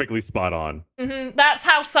 100%. Perfectly spot on. Mm-hmm. That's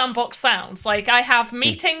how Sandbox sounds. Like, I have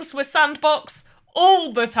meetings with Sandbox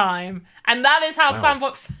all the time. And that is how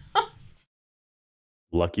Sandbox sounds.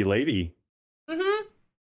 Lucky lady. Mm-hmm.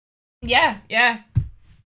 Yeah.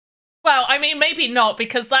 Well, I mean, maybe not,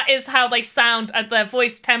 because that is how they sound at their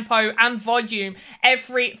voice tempo and volume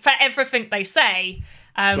for everything they say.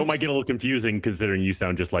 So it might get a little confusing considering you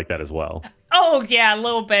sound just like that as well. Oh, yeah, a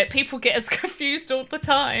little bit. People get us confused all the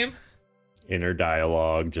time. Inner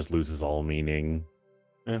dialogue just loses all meaning.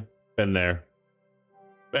 Been there.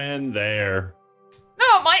 No,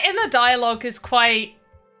 my inner dialogue is quite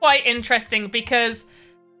interesting because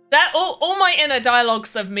that all my inner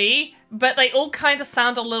dialogues of me, but they all kind of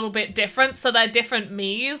sound a little bit different, so they're different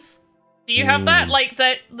me's. Do you have that? Like,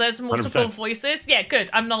 that there's multiple 100%. voices? Yeah, good.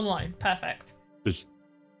 I'm not alone. Perfect. There's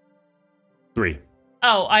 3.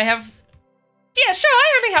 Oh, I have... Yeah, sure,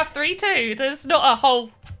 I only have 3 too. There's not a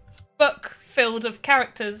whole book filled of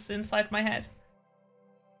characters inside my head.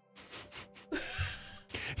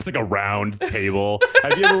 It's like a round table.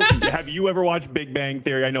 Have you ever watched Big Bang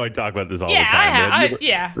Theory? I know I talk about this all the time. I have.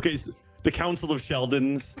 Yeah. Okay, so the Council of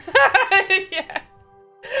Sheldons. Yeah.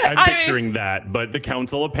 I'm picturing that, but the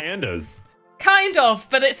Council of Pandas. Kind of,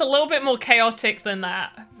 but it's a little bit more chaotic than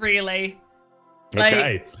that, really.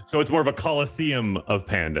 Okay, so it's more of a coliseum of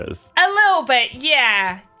pandas. A little bit,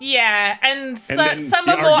 yeah. And some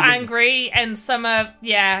are more angry, and some are,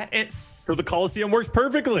 it's... So the coliseum works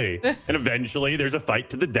perfectly. And eventually there's a fight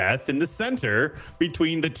to the death in the center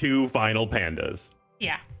between the 2 final pandas.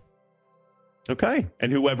 Yeah. Okay,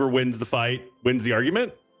 and whoever wins the fight wins the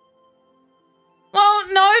argument?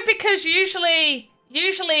 Well, no, because usually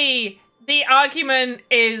the argument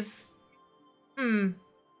is...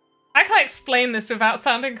 I can't explain this without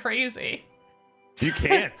sounding crazy. You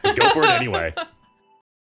can't. Go for it anyway.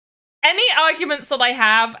 Any arguments that I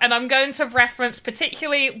have, and I'm going to reference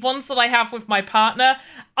particularly ones that I have with my partner,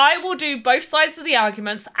 I will do both sides of the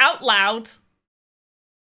arguments out loud.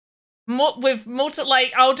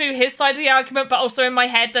 I'll do his side of the argument, but also in my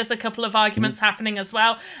head there's a couple of arguments happening as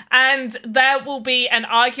well. And there will be an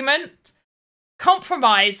argument,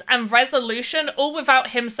 compromise, and resolution, all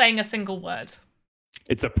without him saying a single word.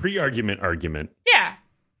 It's a pre-argument argument. Yeah.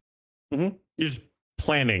 You're just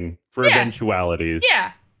planning for eventualities.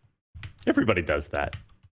 Yeah. Everybody does that.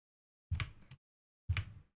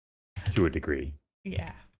 To a degree.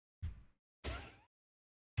 Yeah.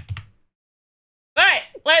 Right.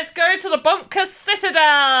 let's go to the Bumpkus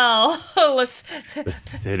Citadel. The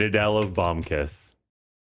Citadel of Bombkiss.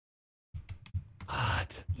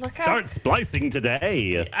 What? Start splicing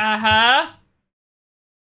today.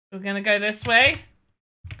 We're gonna go this way.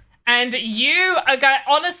 And you are going,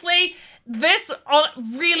 honestly, this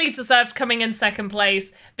really deserved coming in second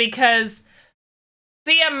place because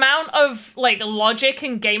the amount of like logic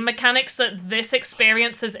and game mechanics that this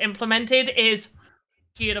experience has implemented is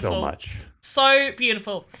beautiful. So much. So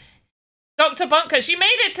beautiful. Dr. Bumpkus, you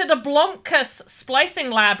made it to the Blomkus splicing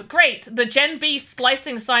lab. Great. The Gen B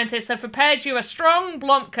splicing scientists have prepared you a strong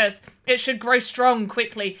Blomkus. It should grow strong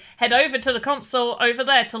quickly. Head over to the console over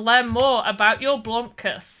there to learn more about your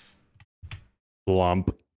Blomkus.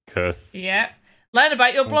 Blomkus. Yeah. Learn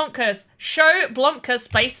about your Blomkus. Show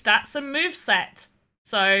Blomkus base stats and moveset.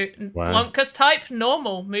 So, Blomkus type,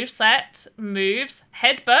 normal. Moveset, moves,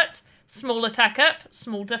 headbutt, small attack up,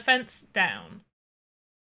 small defense down.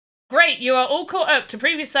 Great, you are all caught up. To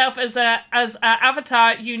prove yourself as a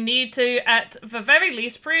avatar, you need to, at the very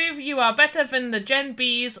least, prove you are better than the Gen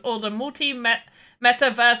Bs or the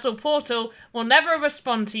metaversal portal will never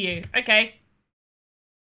respond to you. Okay.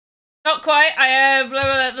 Not quite. I have blah,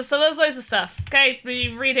 blah, blah. So there's loads of stuff. Okay,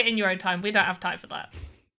 you read it in your own time. We don't have time for that.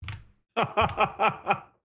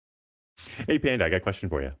 Hey, Panda, I got a question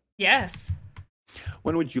for you. Yes.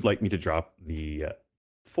 When would you like me to drop the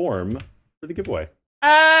form for the giveaway?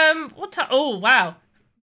 What time? Oh, wow.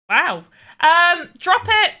 Wow. Drop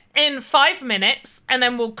it in 5 minutes, and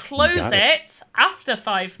then we'll close it after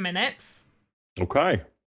 5 minutes. Okay.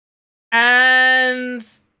 And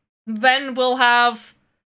then we'll have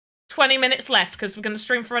 20 minutes left, because we're going to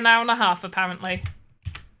stream for an hour and a half, apparently.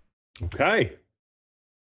 Okay.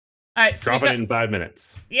 All right, so drop it in 5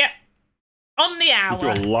 minutes. Yep. On the hour. You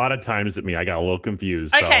threw a lot of times at me. I got a little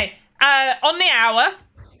confused. Okay. So. On the hour.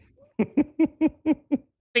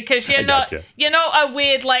 Because you're not a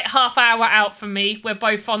weird like half hour out from me. We're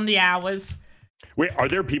both on the hours. Wait, are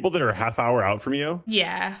there people that are a half hour out from you?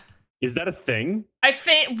 Yeah. Is that a thing? I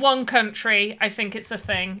think one country. I think it's a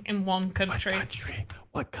thing in one country.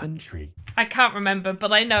 What country? I can't remember,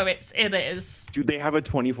 but I know it is. Do they have a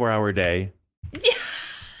 24-hour day? Yeah.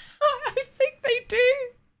 I think they do.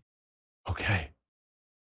 Okay.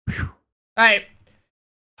 Whew. Right.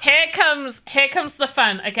 Here comes the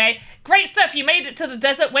fun, okay? Great stuff, you made it to the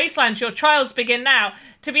desert wasteland. Your trials begin now.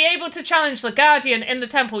 To be able to challenge the Guardian in the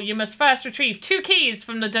temple, you must first retrieve 2 keys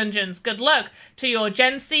from the dungeons. Good luck to your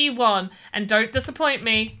Gen C1, and don't disappoint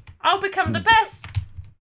me. I'll become the best.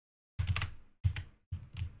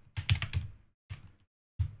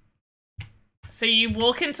 So you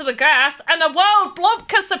walk into the grass, and a wild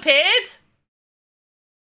Blobkus appeared.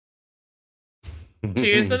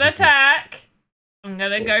 Choose an attack. I'm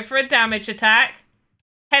gonna go for a damage attack.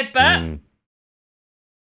 Headbutt.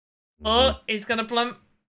 Oh, he's gonna blump.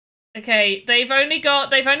 Okay, they've only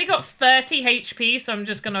got 30 HP, so I'm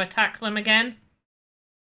just gonna attack them again.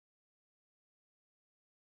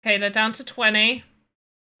 Okay, they're down to 20.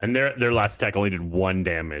 And their last attack only did 1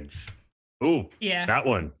 damage. Ooh, yeah, that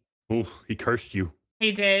one. Ooh, he cursed you.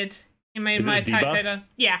 He did. He made my attack go down.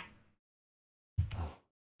 Yeah.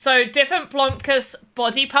 So different Blomkus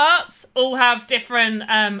body parts all have different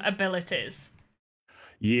abilities.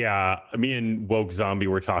 Yeah, me and Woke Zombie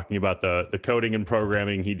were talking about the coding and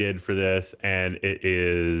programming he did for this, and it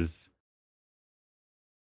is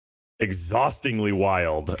exhaustingly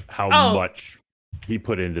wild how much he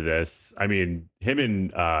put into this. I mean, him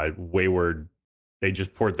and Wayward, they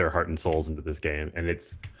just poured their heart and souls into this game, and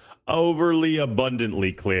it's overly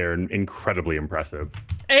abundantly clear and incredibly impressive.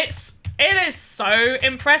 It is so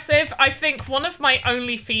impressive. I think one of my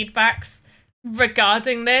only feedbacks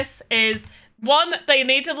regarding this is, one, they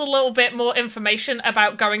needed a little bit more information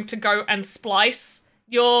about going to go and splice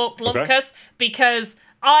your Blomkus, because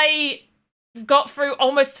I got through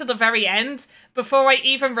almost to the very end before I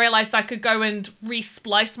even realized I could go and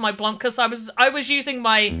re-splice my Blomkus. I was using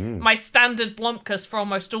my standard Blomkus for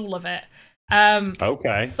almost all of it.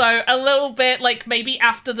 So a little bit like maybe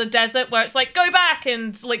after the desert, where it's like go back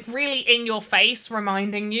and like really in your face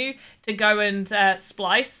reminding you to go and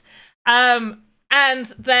splice. And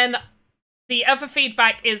then the other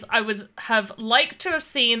feedback is I would have liked to have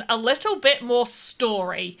seen a little bit more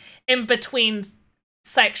story in between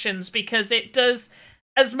sections, because it does,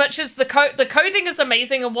 as much as the coding is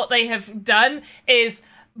amazing and what they have done is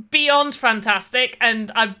beyond fantastic, and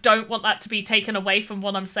I don't want that to be taken away from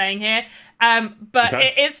what I'm saying here. But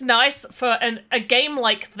it is nice for a game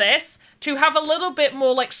like this to have a little bit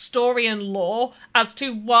more like story and lore as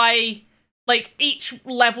to why like each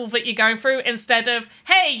level that you're going through, instead of,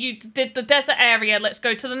 hey, you did the desert area, let's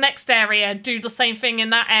go to the next area, do the same thing in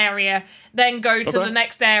that area, then go to the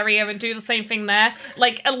next area and do the same thing there.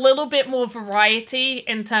 Like a little bit more variety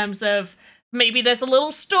in terms of maybe there's a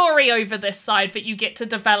little story over this side that you get to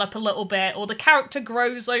develop a little bit, or the character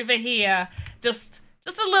grows over here. Just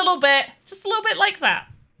a little bit like that.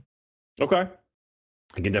 Okay.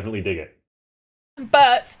 I can definitely dig it.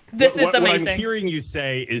 But this is amazing. What I'm hearing you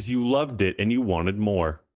say is you loved it and you wanted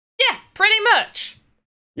more. Yeah, pretty much.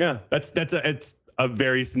 Yeah, it's a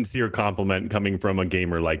very sincere compliment coming from a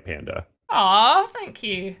gamer like Panda. Thank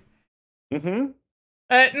you. Mm-hmm.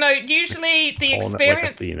 No, usually the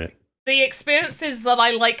experiences that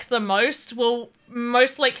I like the most will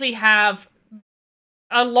most likely have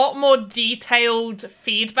a lot more detailed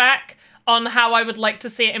feedback on how I would like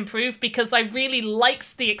to see it improve, because I really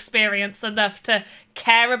liked the experience enough to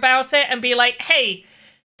care about it and be like, hey,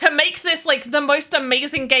 to make this like the most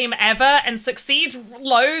amazing game ever and succeed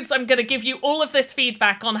loads, I'm gonna give you all of this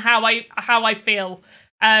feedback on how I feel.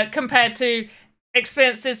 Compared to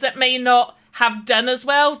experiences that may not have done as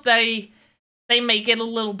well, they may get a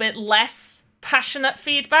little bit less passionate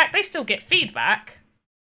feedback. They still get feedback,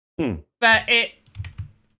 but it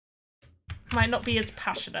might not be as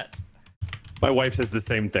passionate. My wife says the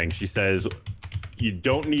same thing. She says, you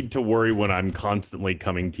don't need to worry when I'm constantly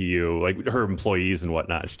coming to you, like her employees and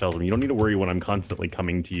whatnot. She tells them, you don't need to worry when I'm constantly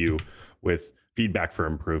coming to you with feedback for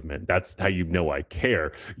improvement. That's how you know I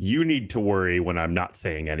care. You need to worry when I'm not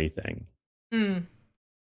saying anything. Yeah,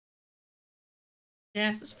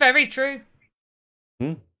 it's very true.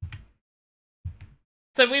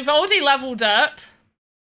 So we've already leveled up.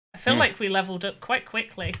 I feel like we leveled up quite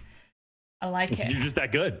quickly. I like it. You're just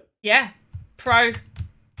that good. Yeah. Pro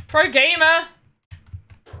gamer.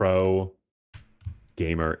 Pro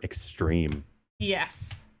gamer extreme.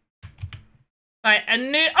 Yes. Right, a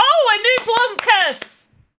new Blumkus!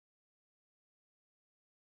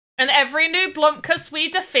 And every new Blumkus we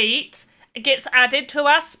defeat gets added to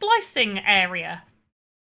our splicing area.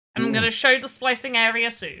 And I'm going to show the splicing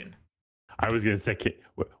area soon. I was going to say,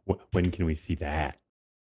 when can we see that?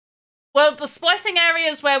 Well, the splicing area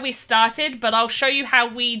is where we started, but I'll show you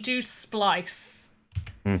how we do splice.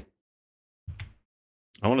 I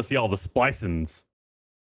want to see all the splicings.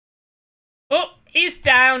 Oh, he's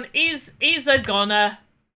down. He's a goner.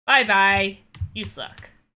 Bye-bye. You suck.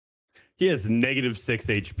 He has -6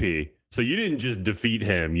 HP. So you didn't just defeat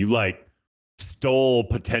him. You, stole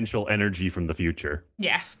potential energy from the future.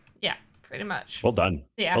 Yeah, pretty much. Well done.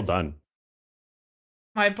 Yeah. Well done.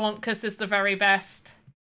 My Blonkus is the very best.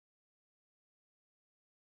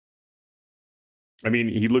 I mean,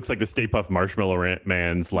 he looks like the Stay Puft Marshmallow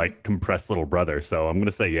Man's, compressed little brother. So I'm going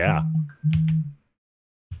to say, yeah.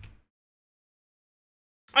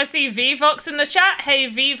 I see VVox in the chat. Hey,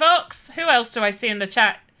 VVox. Who else do I see in the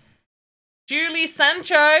chat? Julie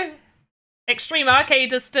Sancho. Extreme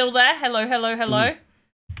Arcade is still there. Hello, hello, hello.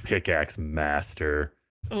 Pickaxe Master.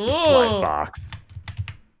 Ooh. Sly Fox.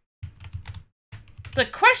 The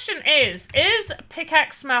question is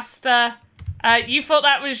Pickaxe Master... you thought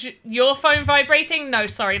that was your phone vibrating? No,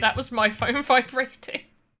 sorry, that was my phone vibrating.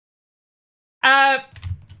 Do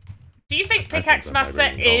you think Pickaxe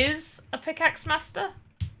Master is a Pickaxe Master?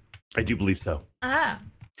 I do believe so. Ah.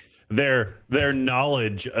 Their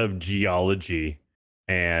knowledge of geology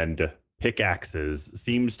and pickaxes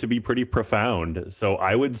seems to be pretty profound. So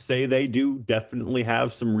I would say they do definitely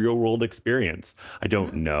have some real world experience. I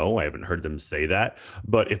don't know. I haven't heard them say that.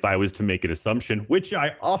 But if I was to make an assumption, which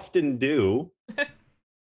I often do,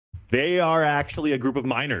 they are actually a group of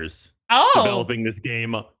miners developing this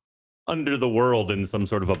game under the world in some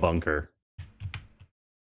sort of a bunker.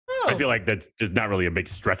 I feel like that's just not really a big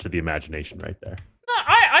stretch of the imagination right there. No,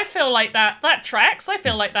 I feel like that tracks. I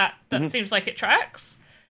feel like that seems like it tracks.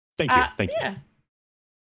 Thank you. Thank you. Yeah.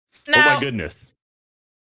 Now, oh my goodness.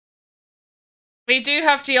 We do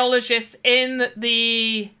have geologists in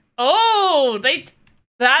the... Oh, that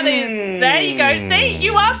is... There you go. See,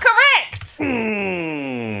 you are correct.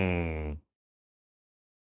 Knew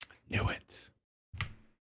it.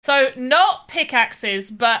 So, not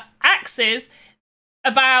pickaxes, but axes.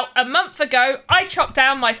 About a month ago, I chopped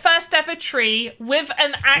down my first ever tree with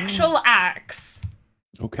an actual axe.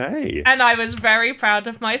 Okay. And I was very proud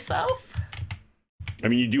of myself. I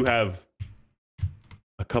mean, you do have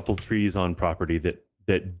a couple trees on property that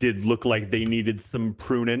did look like they needed some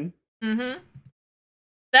pruning. Mm-hmm.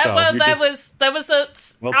 It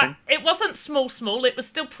wasn't small, it was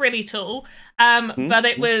still pretty tall. But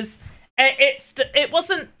it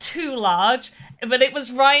wasn't too large. but it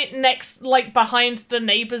was right next, like behind the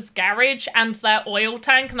neighbor's garage and their oil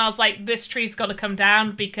tank, and I was like, this tree's got to come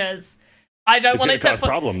down because I don't want it to fall.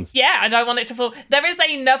 Problems. Yeah, I don't want it to fall. There is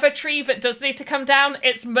another tree that does need to come down.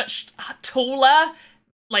 It's much taller,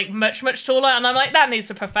 like much taller, and I'm like, that needs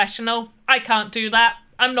a professional. I can't do that.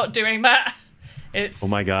 I'm not doing that. It's oh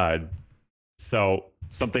my god. So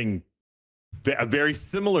a very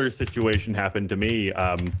similar situation happened to me.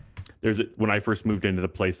 When I first moved into the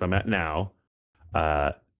place I'm at now,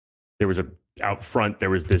 there was out front, there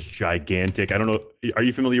was this gigantic, I don't know, are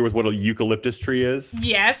you familiar with what a eucalyptus tree is?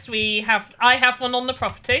 Yes, I have one on the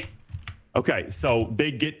property. Okay, so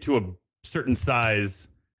they get to a certain size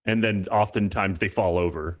and then oftentimes they fall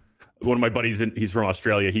over. One of my buddies, he's from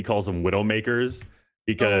Australia, he calls them widowmakers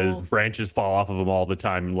because branches fall off of them all the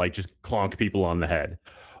time and like just clonk people on the head.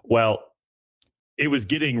 Well, it was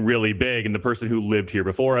getting really big and the person who lived here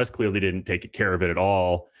before us clearly didn't take care of it at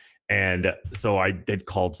all. And so I had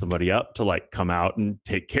called somebody up to like come out and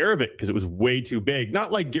take care of it because it was way too big.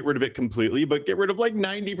 Not like get rid of it completely, but get rid of like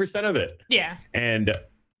 90% of it. Yeah. And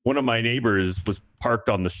one of my neighbors was parked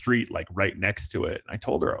on the street, like right next to it. And I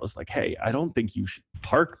told her, I was like, hey, I don't think you should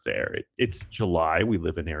park there. It's July. We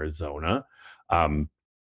live in Arizona.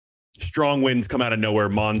 Strong winds come out of nowhere.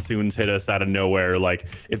 Monsoons hit us out of nowhere. Like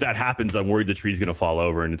if that happens, I'm worried the tree's going to fall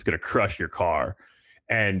over and it's going to crush your car.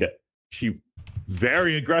 And she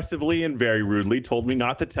very aggressively and very rudely told me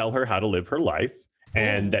not to tell her how to live her life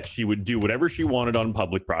and that she would do whatever she wanted on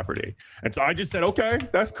public property. And so I just said, okay,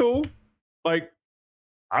 that's cool. Like,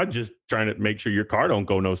 I'm just trying to make sure your car don't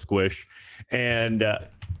go no squish. And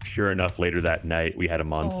sure enough, later that night, we had a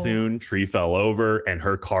monsoon, tree fell over, and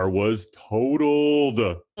her car was totaled.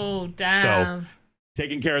 Oh, damn. So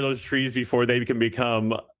taking care of those trees before they can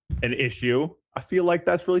become an issue, I feel like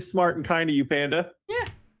that's really smart and kind of you, Panda. Yeah.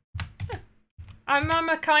 I'm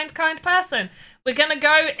a kind person. We're going to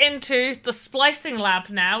go into the splicing lab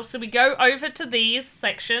now. So we go over to these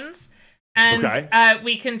sections and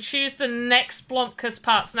we can choose the next Blomkus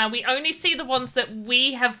parts. Now, we only see the ones that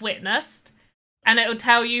we have witnessed and it will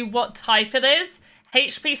tell you what type it is.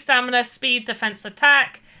 HP, stamina, speed, defense,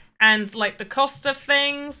 attack, and like the cost of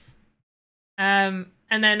things. And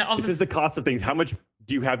then obviously... This is the cost of things. How much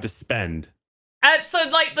do you have to spend? So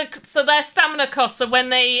their stamina cost. So when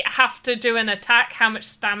they have to do an attack, how much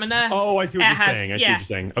stamina? Oh, I see what you're saying. I see what you're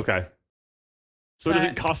saying. Okay. So it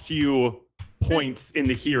doesn't cost you points in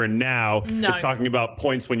the here and now. No. It's talking about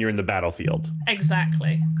points when you're in the battlefield.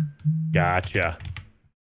 Exactly. Gotcha.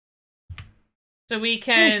 So we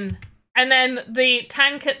can, and then the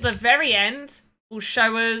tank at the very end will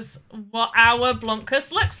show us what our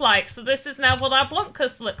Blomkus looks like. So this is now what our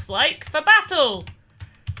Blomkus looks like for battle.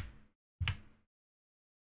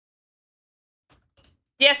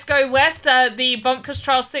 Yes, go west. The Blomkus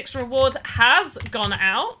Trial 6 reward has gone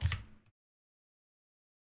out.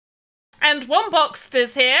 And Womboxed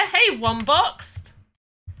is here. Hey, Womboxed.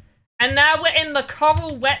 And now we're in the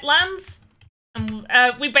coral wetlands. And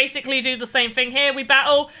we basically do the same thing here. We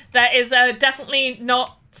battle. There is a definitely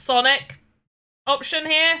not Sonic option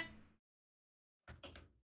here.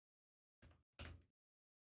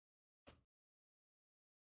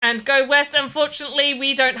 And go west. Unfortunately,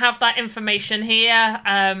 we don't have that information here.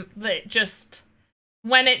 That just,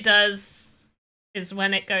 when it does, is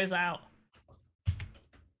when it goes out.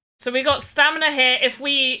 So we got stamina here. If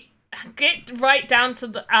we get right down to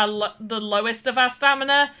the lowest of our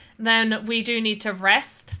stamina, then we do need to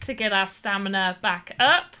rest to get our stamina back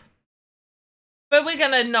up. But we're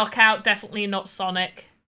going to knock out definitely not Sonic.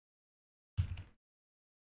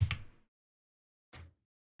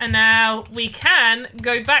 And now we can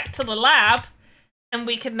go back to the lab and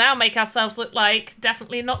we can now make ourselves look like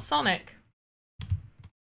definitely not Sonic.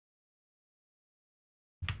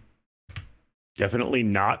 Definitely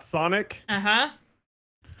not Sonic? Uh-huh.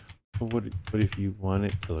 What if you want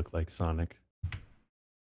it to look like Sonic?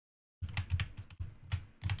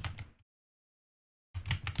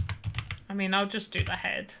 I mean, I'll just do the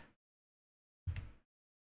head.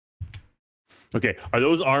 Okay, are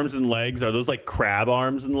those arms and legs? Are those like crab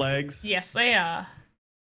arms and legs? Yes, they are.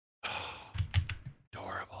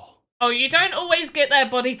 Adorable. Oh, you don't always get their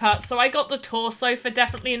body parts, so I got the torso for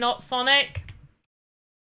definitely not Sonic.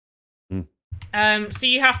 So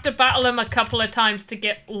you have to battle them a couple of times to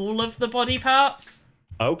get all of the body parts.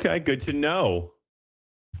 Okay, good to know.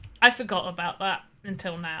 I forgot about that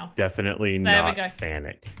until now. Definitely there not we go.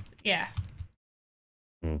 Sonic. Yeah.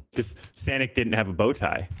 Because Sonic didn't have a bow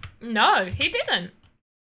tie. No, he didn't.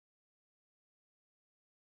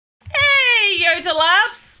 Hey, Yoda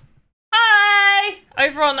Labs! Hi!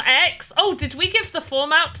 Over on X. Oh, did we give the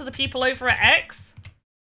form out to the people over at X?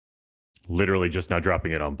 literally just now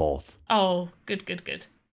dropping it on both. Oh, good, good, good.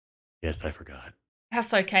 Yes, I forgot.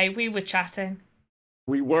 That's okay. We were chatting.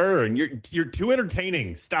 We were, and you're too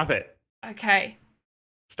entertaining. Stop it. Okay.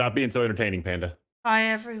 Stop being so entertaining, Panda.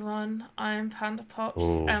 Hi everyone, I'm Pandapops,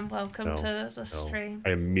 Oh, and welcome to the stream.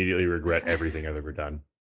 I immediately regret everything I've ever done.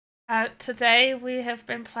 Today we have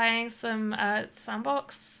been playing some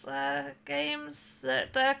Sandbox games.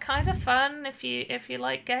 They're kind of fun if you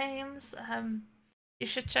like games. You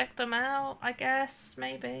should check them out, I guess,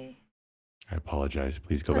 maybe. I apologize.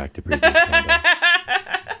 Please go back to previous Panda.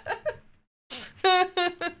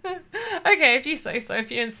 Okay, if you say so,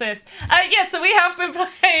 if you insist. Yeah, so we have been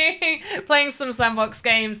playing some Sandbox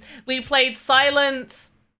games. We played Silent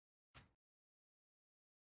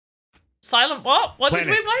what? What Planet.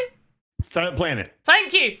 did we play? Silent Planet.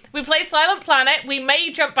 Thank you. We played Silent Planet. We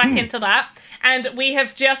may jump back into that. And we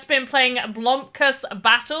have just been playing Blomkus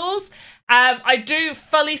Battles. I do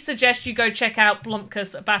fully suggest you go check out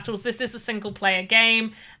Blomkus Battles. This is a single player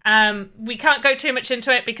game. We can't go too much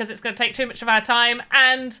into it because it's going to take too much of our time.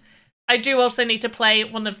 And I do also need to play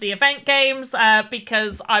one of the event games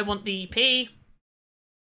because I want the EP.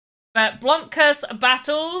 But Blomkus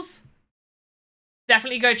Battles,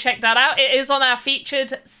 definitely go check that out. It is on our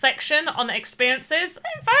featured section on experiences.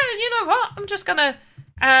 In fact, you know what? I'm just going to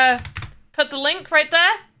put the link right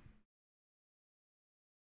there.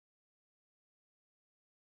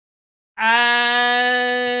 And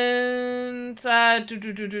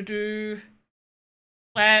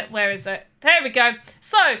where is it? There we go.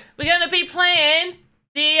 So we're going to be playing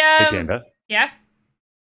the Hey, Panda. yeah.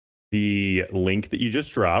 The link that you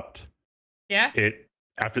just dropped. Yeah. It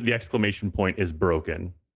after the exclamation point is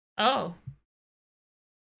broken. Oh.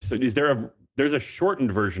 So there's a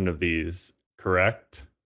shortened version of these, correct?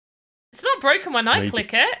 It's not broken when I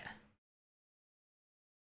click it.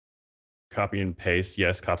 Copy and paste.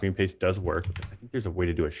 Yes, copy and paste does work. I think there's a way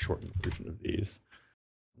to do a shortened version of these.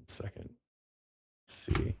 1 second.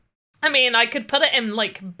 Let's see. I mean, I could put it in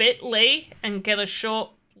like bit.ly and get a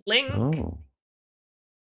short link. Oh.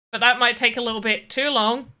 But that might take a little bit too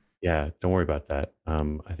long. Yeah, don't worry about that.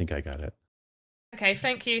 I think I got it. Okay,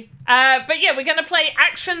 thank you. But yeah, we're going to play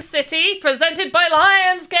Action City, presented by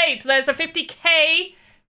Lionsgate. There's a 50k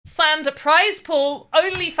Sand prize pool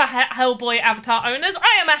only for Hellboy Avatar owners.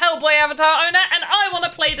 I am a Hellboy Avatar owner, and I want to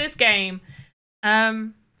play this game.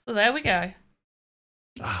 So there we go.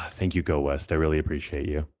 Thank you, Go West. I really appreciate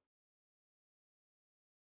you.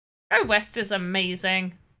 Go West is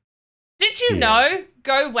amazing. Did you know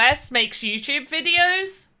Go West makes YouTube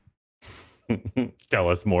videos? Tell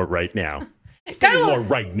us more right now. Say more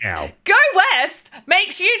right now. Go West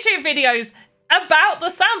makes YouTube videos about the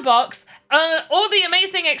Sandbox, all the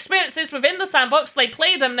amazing experiences within the Sandbox. They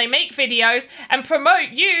play them, they make videos, and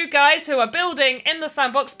promote you guys who are building in the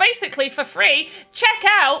Sandbox basically for free. Check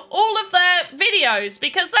out all of their videos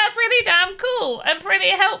because they're pretty damn cool and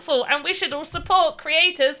pretty helpful, and we should all support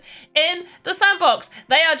creators in the Sandbox.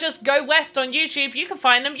 They are just Go West on YouTube. You can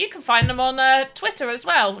find them. You can find them on Twitter as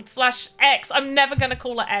well, /X. I'm never going to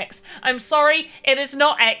call it X. I'm sorry, it is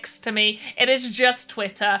not X to me. It is just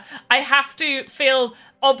Twitter. I have to feel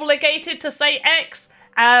obligated to say X,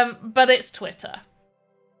 but it's Twitter.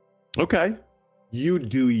 Okay. You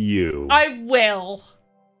do you. I will.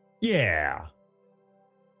 Yeah.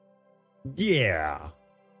 Yeah.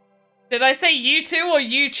 Did I say U2 or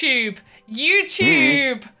YouTube?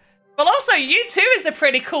 YouTube! But also, U2 is a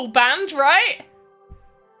pretty cool band, right?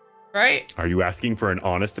 Right? Are you asking for an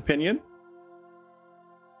honest opinion?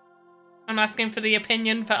 I'm asking for the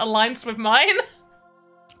opinion that aligns with mine.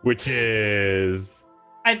 Which is...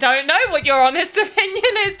 I don't know what your honest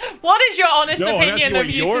opinion is. What is your honest opinion of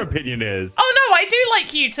what U2? your opinion is. Oh no, I do like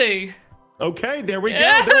U2. Okay, there we go.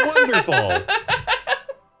 They're wonderful.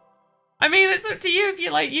 I mean, it's up to you if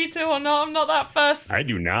you like U2 or not. I'm not that fussed. I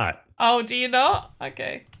do not. Oh, do you not?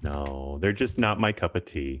 Okay. No, they're just not my cup of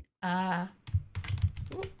tea. No,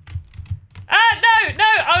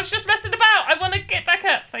 I was just messing about. I want to get back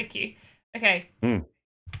up. Thank you. Okay.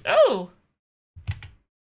 Oh.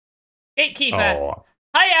 Gatekeeper. Oh.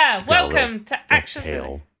 Hiya, welcome to Action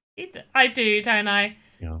City. I do, don't I?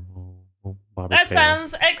 Yeah. That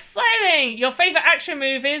sounds exciting. Your favorite action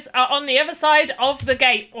movies are on the other side of the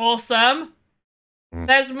gate. Awesome.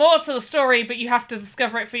 There's more to the story, but you have to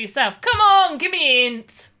discover it for yourself. Come on, give me a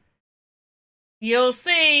hint. You'll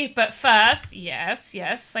see, but first, yes,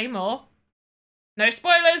 say more. No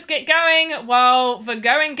spoilers, get going while the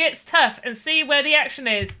going gets tough and see where the action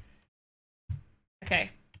is. Okay.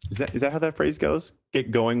 Is that how that phrase goes?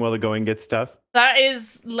 Get going while the going gets tough? That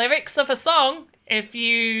is lyrics of a song, if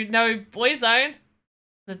you know Boyzone.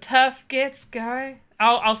 The tough gets going.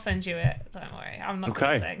 I'll send you it. Don't worry. I'm not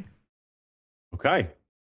gonna sing. Okay.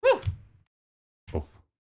 Woo. Oh,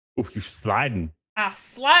 you're sliding.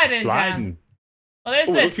 Sliding down. What is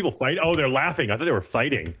this? Those people fight? Oh, they're laughing. I thought they were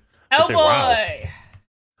fighting. Hellboy. Wow.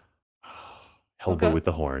 Hellboy with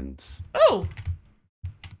the horns. Oh.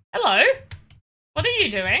 Hello. What are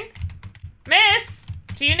you doing? Miss,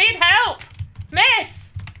 do you need help?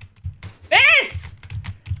 Miss! Miss!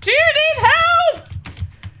 Do you need help?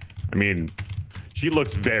 I mean, she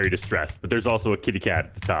looks very distressed, but there's also a kitty cat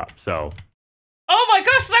at the top, so. Oh my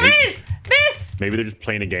gosh, there is! Miss! Maybe they're just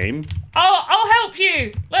playing a game? I'll help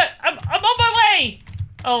you. Look, I'm on my way.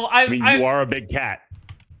 Oh, I mean, you are a big cat.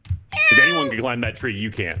 Meow. If anyone can climb that tree,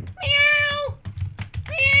 you can. Meow.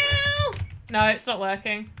 Meow. No, it's not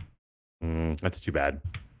working. That's too bad.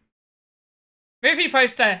 Movie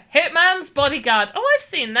poster, Hitman's Bodyguard. Oh, I've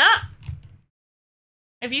seen that.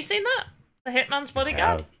 Have you seen that? The Hitman's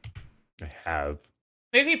Bodyguard? I have.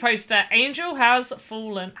 Movie poster, Angel Has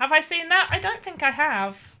Fallen. Have I seen that? I don't think I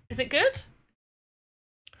have. Is it good?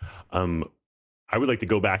 I would like to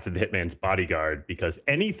go back to the Hitman's Bodyguard because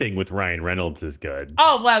anything with Ryan Reynolds is good.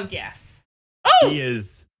 Oh, well, yes. Oh! He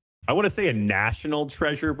is, I want to say a national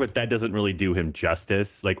treasure, but that doesn't really do him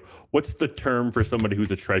justice. Like, what's the term for somebody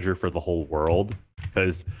who's a treasure for the whole world?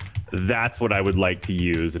 Because that's what I would like to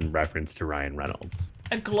use in reference to Ryan Reynolds.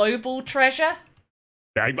 A global treasure?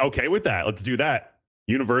 I'm okay with that. Let's do that.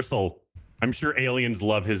 Universal. I'm sure aliens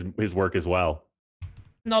love his work as well.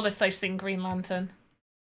 Not if they've seen Green Lantern.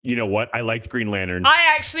 You know what? I liked Green Lantern.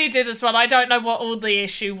 I actually did as well. I don't know what all the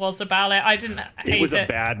issue was about it. I didn't hate it. It was a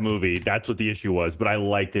bad movie. That's what the issue was, but I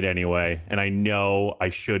liked it anyway. And I know I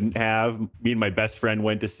shouldn't have. Me and my best friend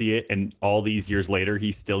went to see it, and all these years later,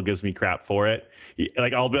 he still gives me crap for it.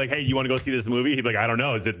 I'll be like, hey, you want to go see this movie? He'd be like, I don't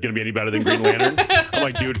know. Is it going to be any better than Green Lantern? I'm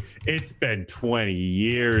like, dude, it's been 20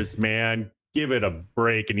 years, man. Give it a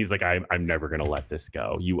break. And he's like, I'm never going to let this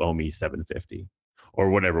go. You owe me $750 or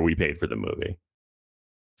whatever we paid for the movie.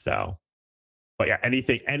 So, but yeah,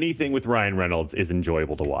 anything with Ryan Reynolds is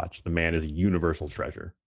enjoyable to watch. The man is a universal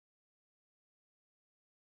treasure.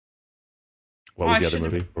 What was the other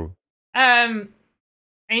movie?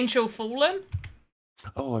 Angel Fallen.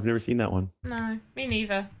 Oh, I've never seen that one. No, me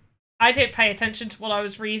neither. I didn't pay attention to what I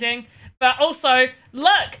was reading. But also,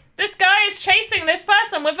 look, this guy is chasing this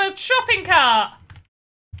person with a shopping cart.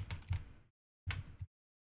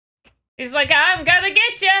 He's like, I'm gonna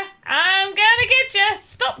get you. I'm gonna get you.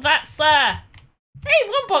 Stop that, sir. Hey,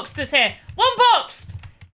 One Boxed is here. One Boxed.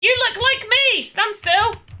 You look like me. Stand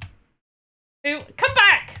still. Come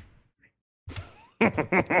back. Oh,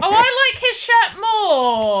 I like his shirt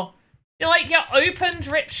more. You like your open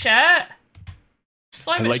drip shirt?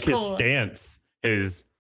 So much like cooler. His stance. His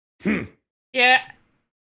Yeah.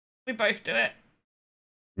 We both do it.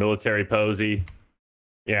 Military posy.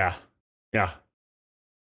 Yeah. Yeah.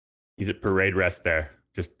 He's at parade rest there.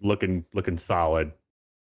 Just looking solid.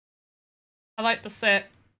 I like to sit.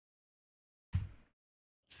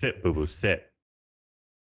 Sit, boo-boo, sit.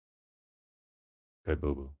 Good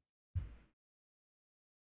boo-boo.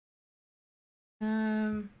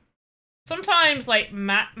 Sometimes like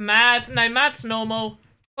Mad's normal.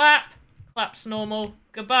 Clap's normal.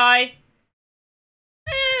 Goodbye.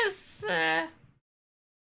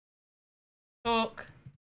 Talk.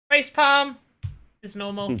 Facepalm is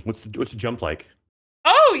normal. What's the jump like?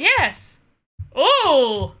 Oh yes.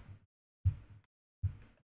 Oh.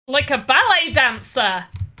 Like a ballet dancer.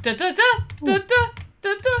 Da da da da da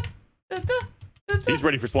da da da. He's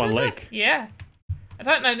ready for Swan Lake. Yeah. I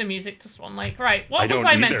don't know the music to Swan Lake. Right, what was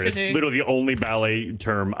I meant to do? It's literally the only ballet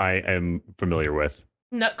term I am familiar with.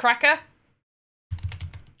 Nutcracker?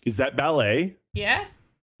 Is that ballet? Yeah.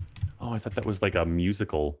 Oh, I thought that was like a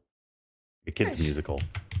musical. A kid's musical.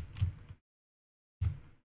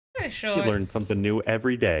 Pretty sure You learn something new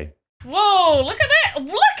every day. Whoa, look at that!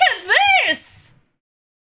 Look at this!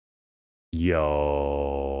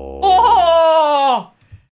 Yo. Oh!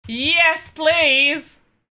 Yes, please!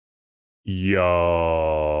 Yo.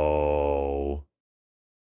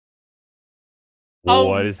 Oh,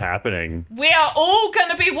 what is happening? We are all going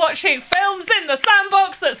to be watching films in the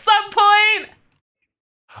Sandbox at some point.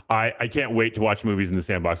 I can't wait to watch movies in the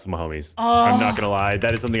Sandbox with my homies. Oh. I'm not going to lie.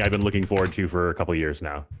 That is something I've been looking forward to for a couple years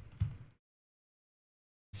now.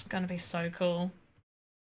 It's going to be so cool.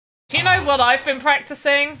 Do you know what I've been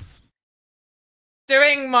practicing?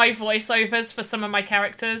 Doing my voiceovers for some of my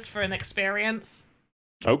characters for an experience.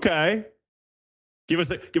 Okay. Give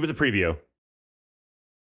us a preview.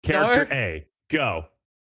 Character A, go.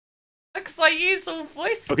 Because I use all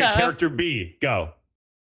voice stuff. Okay, character B, go.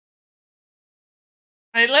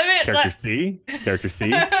 I limit. Character C. Character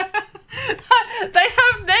C. They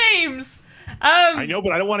have names. I know,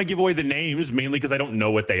 but I don't want to give away the names, mainly because I don't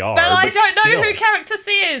know what they are. But I don't know still. who character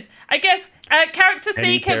C is. I guess character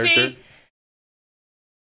C can be...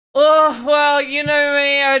 Oh, well, you know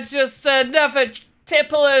me, I just never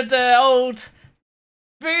tipple at old...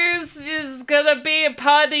 Booze is gonna be a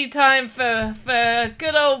party time for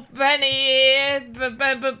good old Benny.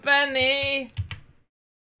 Benny.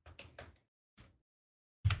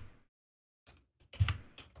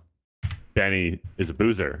 Benny is a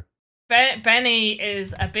boozer. Benny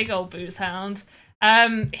is a big old booze hound.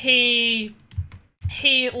 He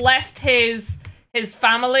left his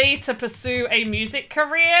family to pursue a music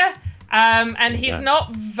career. And he's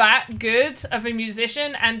not that good of a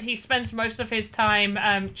musician, and he spends most of his time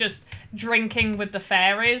just drinking with the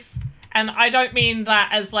fairies. And I don't mean that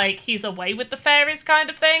as like he's away with the fairies kind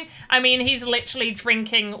of thing. I mean he's literally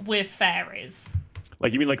drinking with fairies.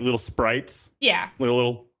 Like you mean like little sprites? Yeah.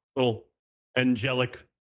 Little angelic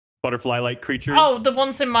butterfly-like creatures? Oh, the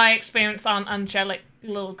ones in my experience aren't angelic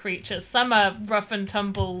little creatures. Some are rough and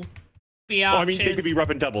tumble. Well, I mean, they could be rough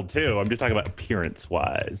and tumble too. I'm just talking about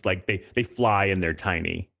appearance-wise. Like they fly and they're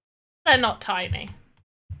tiny. They're not tiny.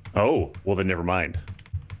 Oh, well then never mind.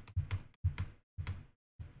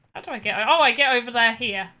 How do I get? Oh, I get over there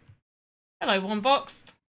here. Hello, one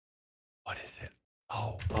boxed. What is it?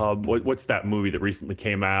 Oh, what's that movie that recently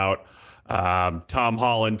came out? Tom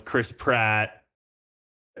Holland, Chris Pratt,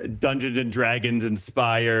 Dungeons and Dragons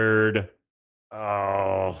inspired.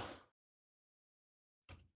 Oh.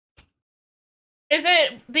 Is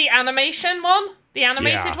it the animation one? The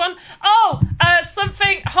animated one? Oh,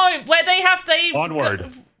 something home where they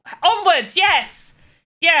Onward. Onward, yes.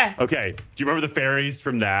 Yeah. Okay. Do you remember the fairies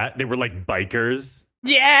from that? They were like bikers.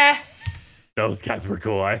 Yeah. Those guys were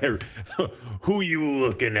cool. Who you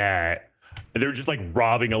looking at? And they were just like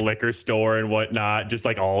robbing a liquor store and whatnot, just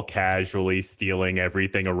like all casually stealing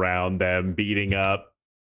everything around them, beating up.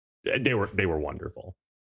 They were wonderful.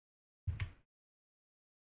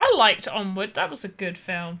 I liked Onward. That was a good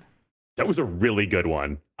film. That was a really good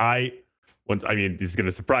one. I mean, this is going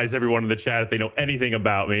to surprise everyone in the chat if they know anything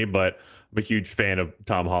about me, but I'm a huge fan of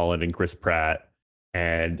Tom Holland and Chris Pratt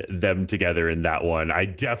and them together in that one. I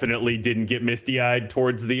definitely didn't get misty-eyed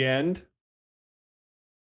towards the end.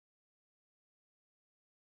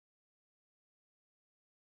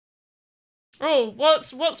 Oh,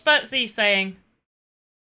 what's Betsy saying?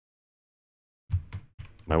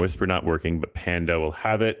 My whisper not working, but Panda will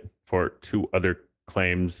have it for 2 other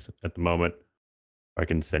claims at the moment. I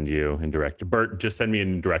can send you in direct. Bert, just send me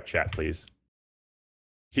in direct chat, please.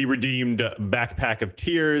 He redeemed Backpack of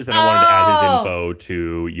Tears, and I wanted to add his info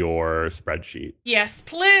to your spreadsheet. Yes,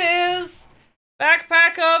 please.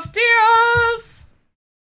 Backpack of Tears.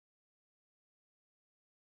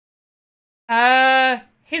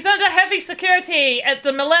 He's under heavy security at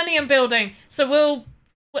the Millennium Building. So will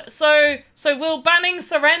Banning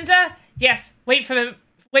surrender? Yes. Wait for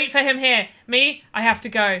him here. Me, I have to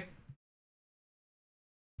go.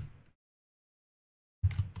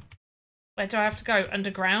 Where do I have to go?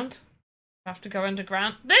 Underground? I have to go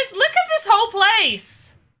underground. Look at this whole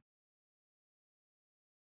place.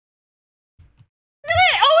 Look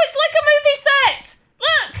at it. Oh, it's like a movie set.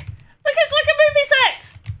 Look, it's like a movie set.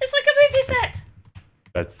 It's like a movie set.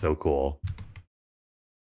 That's so cool.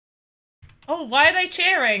 Oh, why are they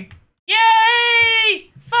cheering? Yay!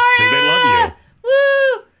 Fire! Because they love you.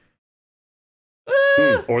 Woo!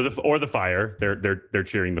 Woo! Or the fire. They're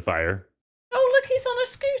cheering the fire. Oh, look, he's on a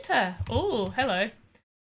scooter. Oh, hello.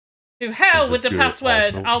 To hell with the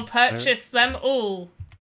password. I'll purchase them all.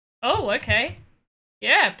 Oh, okay.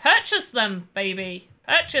 Yeah, purchase them, baby.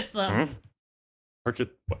 Purchase them. Hmm?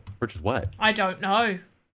 Purchase what? I don't know.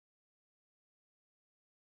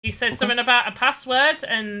 He said something about a password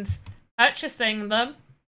and purchasing them.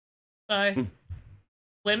 So,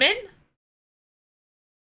 women?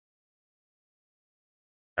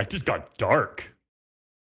 I just got dark.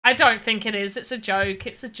 I don't think it is. It's a joke.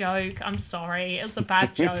 It's a joke. I'm sorry. It was a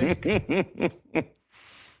bad joke.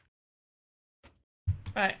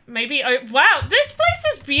 Right, maybe... Oh, wow, this place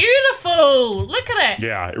is beautiful! Look at it!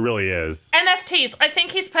 Yeah, it really is. NFTs. I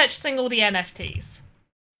think he's purchasing all the NFTs.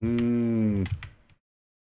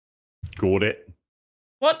 Got it.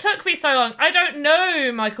 What took me so long? I don't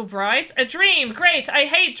know, Michael Bryce. A dream. Great. I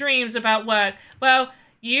hate dreams about work. Well,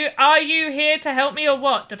 are you here to help me or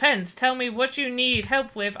what? Depends. Tell me what you need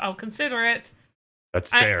help with. I'll consider it.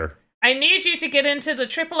 That's fair. I need you to get into the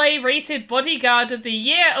AAA rated Bodyguard of the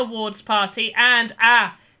Year awards party and,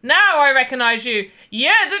 now I recognize you.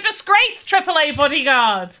 You're the disgraced AAA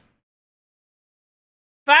Bodyguard.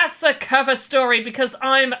 That's a cover story because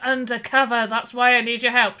I'm undercover. That's why I need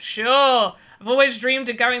your help. Sure. I've always dreamed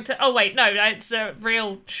of going to... Oh, wait, no, it's a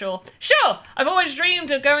real... Sure. Sure! I've always dreamed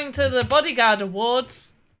of going to the Bodyguard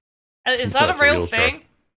Awards. Is that a real thing? Sure.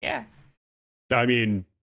 Yeah. I mean...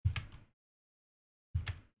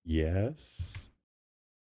 Yes?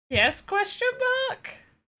 Yes, question mark?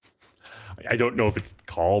 I don't know if it's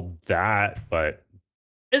called that, but...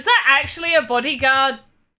 Is that actually a bodyguard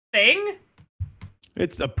thing?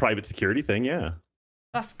 It's a private security thing, yeah.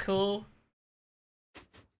 That's cool.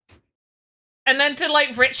 And then do,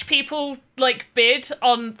 like, rich people, like, bid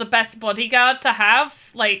on the best bodyguard to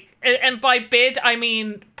have? Like, and by bid, I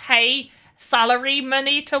mean pay salary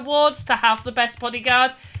money towards to have the best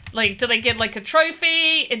bodyguard? Like, do they get, like, a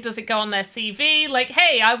trophy? Does it go on their CV? Like,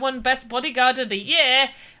 hey, I won best bodyguard of the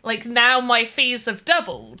year. Like, now my fees have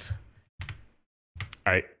doubled.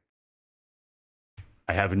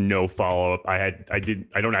 I have no follow-up. I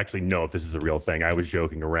don't actually know if this is a real thing. I was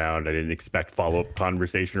joking around. I didn't expect follow-up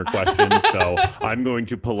conversation or questions. So I'm going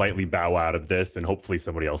to politely bow out of this and hopefully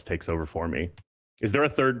somebody else takes over for me. Is there a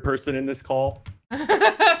third person in this call?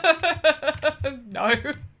 No.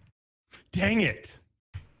 Dang it.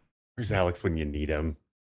 Where's Alex when you need him?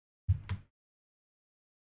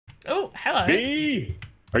 Oh, hello. B!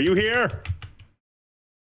 Are you here?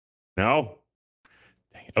 No?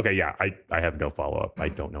 Okay, yeah, I have no follow-up. I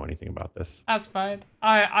don't know anything about this. That's fine.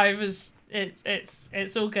 It's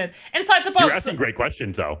all good. Inside the box. You're asking great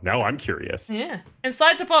questions, though. Now I'm curious. Yeah.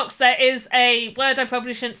 Inside the box, there is a word I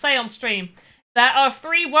probably shouldn't say on stream. There are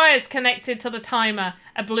 3 wires connected to the timer.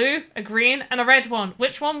 A blue, a green, and a red one.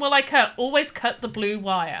 Which one will I cut? Always cut the blue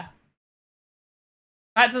wire.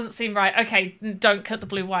 That doesn't seem right. Okay, don't cut the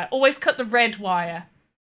blue wire. Always cut the red wire.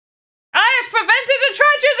 I have prevented a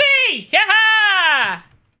tragedy! Yeah!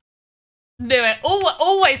 Knew it.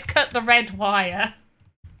 Always cut the red wire.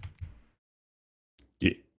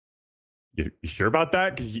 You sure about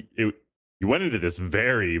that? Because you went into this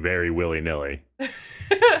very, very willy-nilly.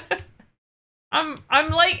 I'm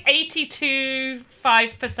like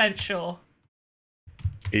 82.5% sure.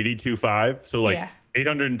 82.5? So like yeah.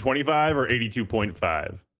 825 or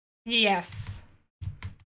 82.5? Yes.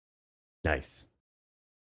 Nice.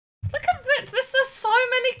 Look at this. There's so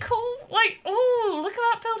many cool, like, oh, look at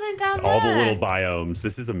that building down there. All the little biomes.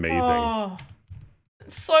 This is amazing. Oh,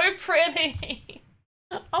 it's so pretty.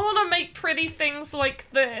 I want to make pretty things like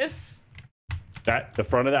this. The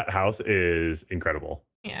front of that house is incredible.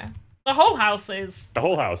 Yeah. The whole house is. The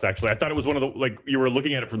whole house, actually. I thought it was one of the, like, you were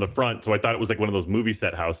looking at it from the front, so I thought it was like one of those movie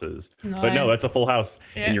set houses. No. But no, that's a full house.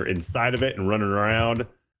 Yeah. And you're inside of it and running around.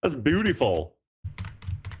 That's beautiful.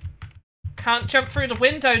 Can't jump through the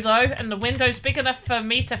window, though, and the window's big enough for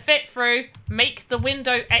me to fit through. Make the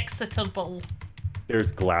window exitable.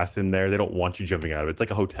 There's glass in there. They don't want you jumping out of it. It's like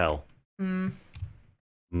a hotel. Oh,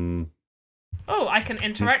 I can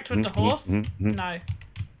interact with the horse? No. I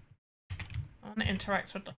want to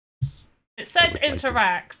interact with the horse. It says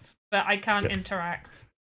interact, but I can't interact.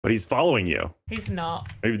 But he's following you. He's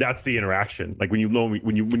not. Maybe that's the interaction. Like when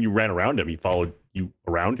you ran around him, he followed you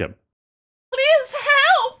around him. Please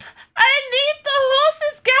help! I need the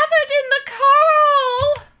horses gathered in the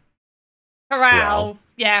corral. Corral.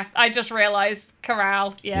 Yeah, I just realized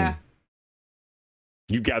corral. Yeah.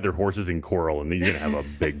 You gather horses in coral, and then you're gonna have a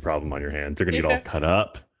big problem on your hands. They're gonna get all cut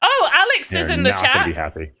up. Oh, Alex is in the chat. Gonna be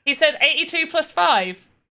happy. He said 82 plus 5.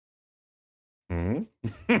 Hmm?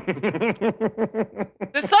 Did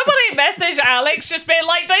somebody message Alex just being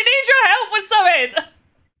like, they need your help with something?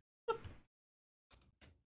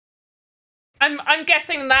 I'm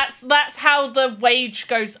guessing that's how the wage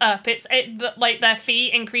goes up. Like their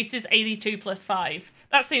fee increases 82 plus 5.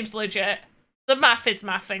 That seems legit. The math is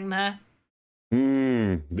mathing there.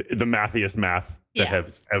 The mathiest math that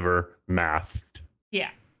has ever mathed.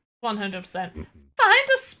 Yeah, 100%. Find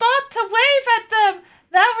a spot to wave at them.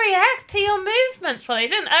 They'll react to your movements. Well, they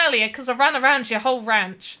didn't earlier because I ran around your whole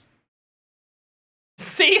ranch.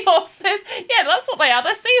 Seahorses? Yeah, that's what they are.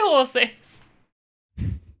 They're seahorses.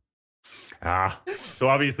 So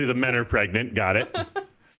obviously the men are pregnant. Got it.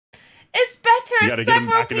 It's better if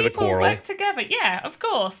several people work together. Yeah, of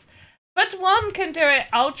course. But one can do it.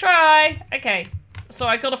 I'll try. Okay, so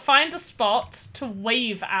I gotta find a spot to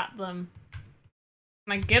wave at them.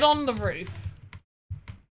 And I get on the roof.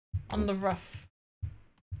 On the roof.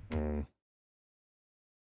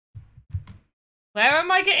 Where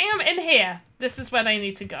am I getting them? In here. This is where they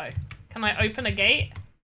need to go. Can I open a gate?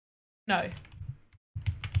 No.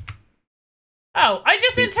 Oh, I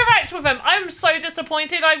just interact with them. I'm so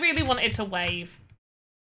disappointed. I really wanted to wave.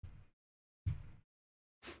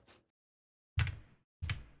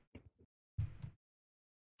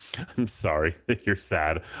 I'm sorry that you're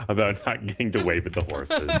sad about not getting to wave at the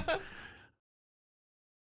horses.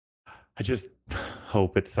 I just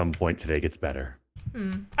hope at some point today gets better.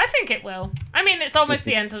 I think it will. I mean, it's almost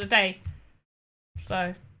the end of the day.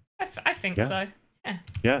 So, I think so.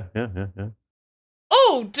 Yeah. Yeah.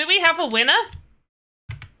 Oh, do we have a winner?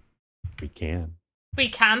 We can. We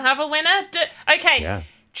can have a winner? Okay, Yeah.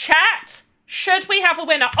 Chat, should we have a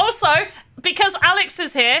winner? Also, because Alex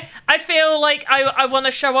is here, I feel like I want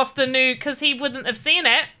to show off the new, because he wouldn't have seen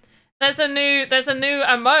it. There's a new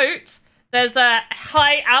emote. There's a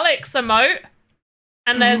Hi Alex emote.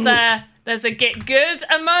 And there's a Get Good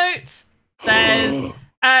emote. There's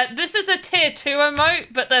this is a tier 2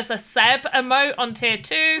 emote, but there's a Seb emote on tier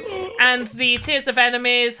 2, and the tiers of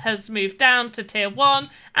enemies has moved down to tier 1,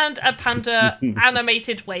 and a panda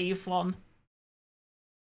animated wave one.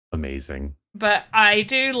 Amazing. But I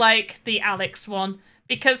do like the Alex one,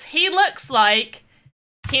 because he looks like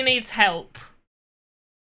he needs help.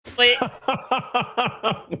 Wait.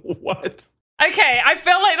 What? Okay, I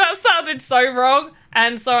feel like that sounded so wrong,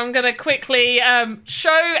 and so I'm gonna quickly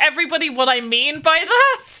show everybody what I mean by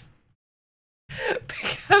that,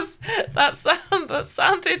 because that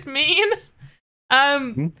sounded mean.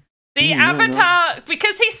 The avatar,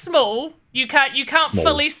 because he's small, you can't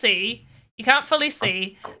fully see. You can't fully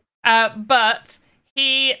see, but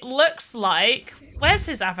he looks like, where's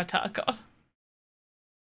his avatar gone?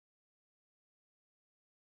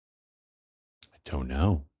 I don't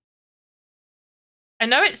know. I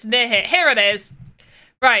know it's near here. Here it is.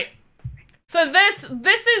 Right. So this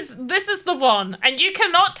is the one, and you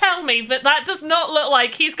cannot tell me that does not look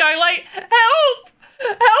like he's going like, help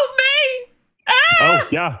me. Oh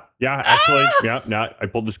yeah. Actually, yeah. I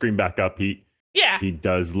pulled the screen back up. He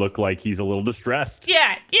does look like he's a little distressed.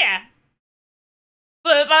 Yeah.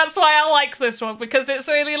 But that's why I like this one, because it's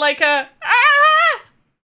really like a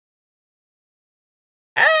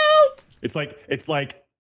help. It's like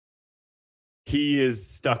he is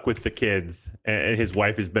stuck with the kids, and his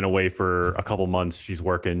wife has been away for a couple months. She's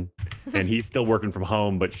working, and he's still working from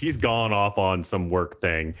home, but she's gone off on some work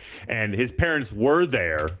thing. And his parents were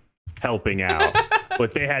there helping out,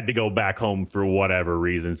 but they had to go back home for whatever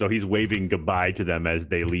reason. So he's waving goodbye to them as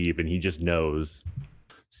they leave, and he just knows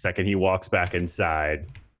second he walks back inside,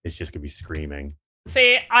 it's just gonna be screaming.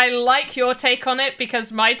 See, I like your take on it,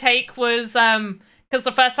 because my take was because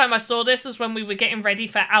the first time I saw this was when we were getting ready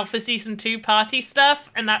for Alpha Season 2 party stuff,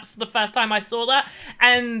 and that's the first time I saw that,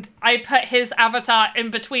 and I put his avatar in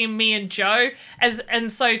between me and Joe, and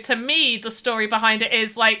so to me, the story behind it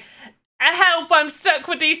is like, help, I'm stuck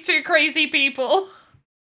with these two crazy people.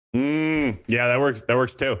 Yeah, that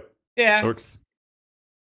works too. Yeah. That works.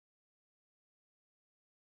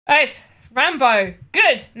 Right, Rambo.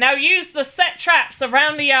 Good. Now use the set traps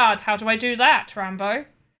around the yard. How do I do that, Rambo?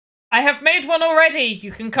 I have made one already.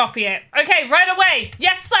 You can copy it. Okay, right away.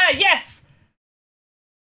 Yes, sir. Yes.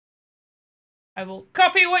 I will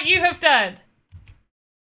copy what you have done.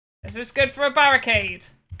 This is good for a barricade.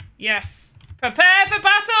 Yes. Prepare for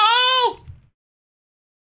battle!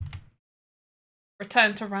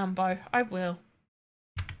 Return to Rambo. I will.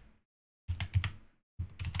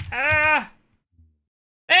 Ah!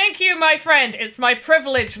 Thank you, my friend. It's my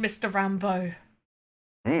privilege, Mr. Rambo.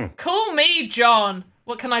 Call me John.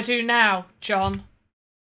 What can I do now, John?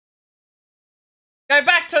 Go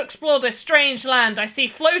back to explore this strange land I see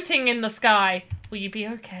floating in the sky. Will you be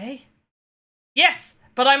okay? Yes,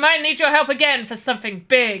 but I might need your help again for something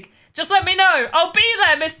big. Just let me know. I'll be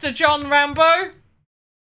there, Mr. John Rambo.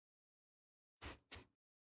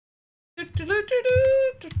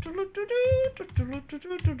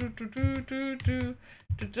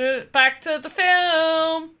 Back to the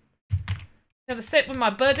film. Gonna sit with my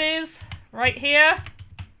buddies right here.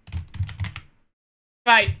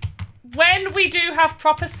 Right. When we do have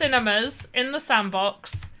proper cinemas in the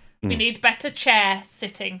sandbox, we need better chair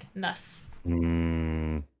sittingness.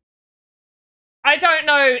 I don't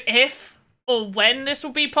know if or when this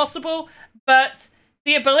will be possible, but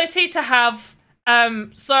the ability to have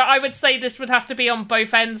so I would say this would have to be on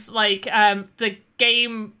both ends, like the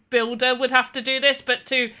game builder would have to do this, but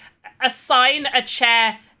to assign a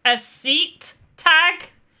chair a seat tag,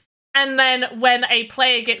 and then when a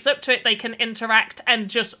player gets up to it, they can interact and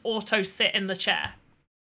just auto sit in the chair.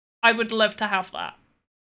 I would love to have that.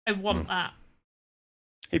 I want that.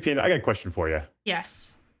 Hey, Panda, I got a question for you.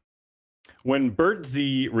 Yes. When Bert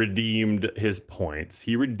Z redeemed his points,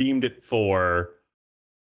 he redeemed it for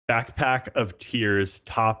Backpack of Tears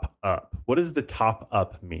top up. What does the top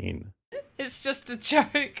up mean? It's just a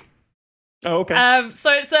joke. Oh, okay.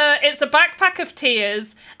 So it's a backpack of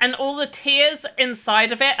tears, and all the tears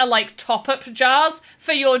inside of it are like top-up jars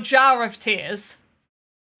for your jar of tears.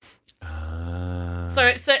 So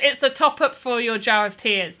it's a top-up for your jar of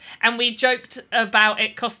tears, and we joked about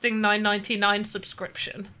it costing $9.99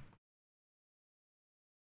 subscription.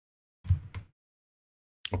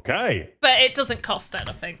 Okay. But it doesn't cost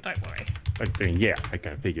anything, don't worry. Yeah, I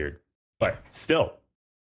kind of figured. But still,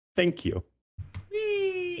 thank you.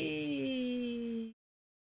 Whee!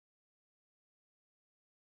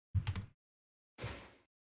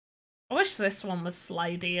 I wish this one was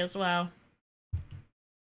slidey as well.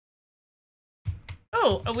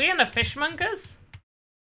 Oh, are we in a fishmonger's?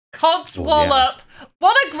 Codswallop. Yeah.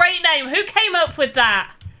 What a great name. Who came up with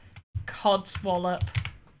that? Codswallop.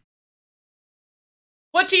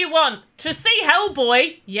 What do you want? To see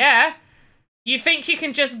Hellboy? Yeah. You think you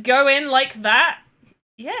can just go in like that?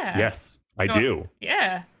 Yeah. Yes, I do.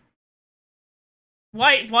 Yeah.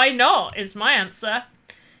 Why not, is my answer.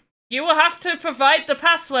 You will have to provide the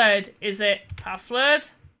password. Is it password?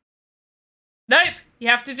 Nope. You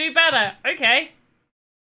have to do better. Okay.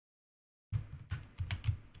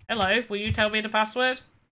 Hello, will you tell me the password?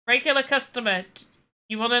 Regular customer.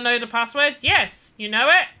 You want to know the password? Yes. You know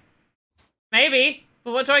it? Maybe.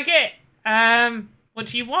 But what do I get? What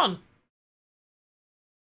do you want?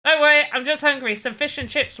 Don't worry, I'm just hungry. Some fish and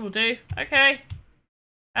chips will do. Okay.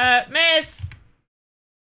 Miss.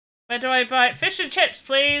 Where do I buy fish and chips,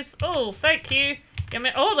 please? Oh, thank you.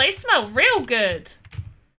 Oh, they smell real good.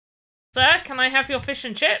 Sir, can I have your fish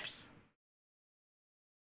and chips?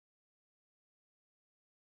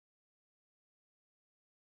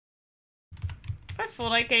 I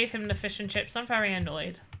thought I gave him the fish and chips. I'm very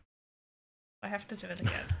annoyed. I have to do it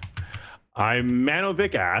again.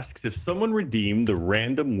 Manovic asks, if someone redeemed the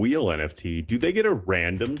random wheel NFT, do they get a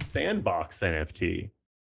random Sandbox NFT?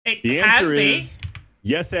 The answer is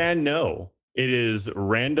yes and no. It is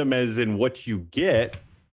random as in what you get,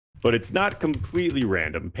 but it's not completely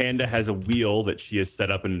random. Panda has a wheel that she has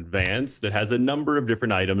set up in advance that has a number of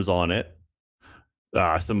different items on it.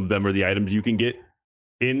 Some of them are the items you can get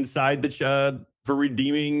inside the for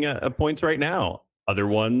redeeming points right now. Other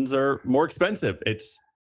ones are more expensive. It's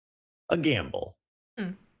a gamble.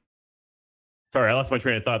 Sorry, I lost my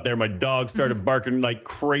train of thought there. My dog started barking like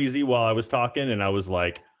crazy while I was talking, and I was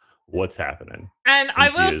like, what's happening? And I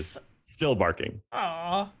will still barking.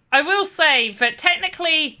 Oh, I will say that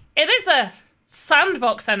technically it is a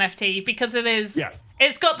Sandbox NFT because it is. Yes.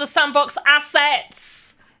 It's got the Sandbox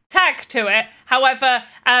assets tag to it. However,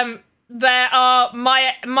 there are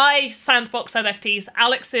my Sandbox NFTs,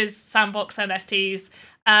 Alex's Sandbox NFTs,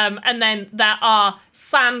 and then there are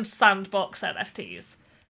Sandbox NFTs.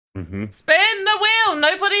 Spin the wheel.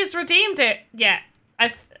 Nobody's redeemed it yet.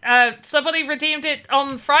 Somebody redeemed it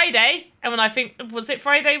on Friday, and when I think, was it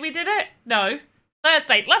Friday we did it? No,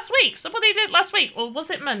 Thursday. Last week. Somebody did it last week, or was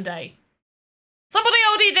it Monday? Somebody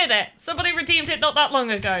already did it. Somebody redeemed it not that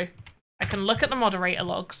long ago. I can look at the moderator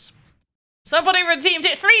logs. Somebody redeemed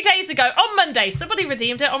it 3 days ago, on Monday. Somebody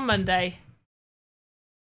redeemed it on Monday.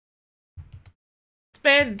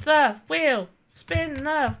 Spin the wheel. Spin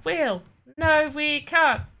the wheel. No, we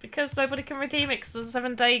can't, because nobody can redeem it, because there's a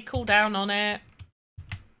 7-day cooldown on it.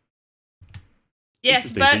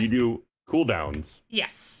 Yes, but... So you do cooldowns.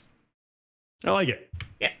 Yes. I like it.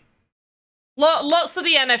 Yeah. Lots of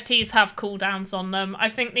the NFTs have cooldowns on them. I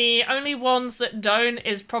think the only ones that don't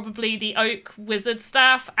is probably the Oak Wizard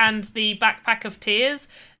Staff and the Backpack of Tears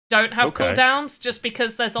don't have cooldowns, just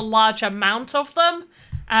because there's a large amount of them.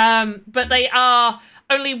 But they are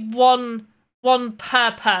only one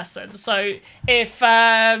per person. So if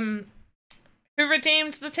who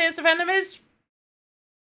redeemed the Tears of Enemies?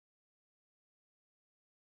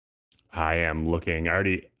 I am looking. I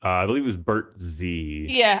already, I believe it was Bert Z.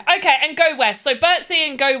 Yeah, okay, and Go West. So Bert Z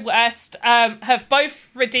and Go West have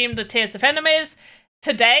both redeemed the Tears of Enemies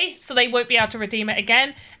today, so they won't be able to redeem it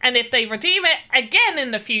again. And if they redeem it again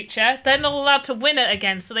in the future, they're not allowed to win it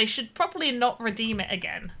again, so they should probably not redeem it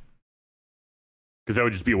again. Because that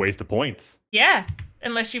would just be a waste of points. Yeah,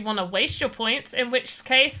 unless you want to waste your points, in which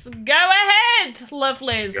case, go ahead,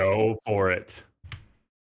 lovelies. Go for it.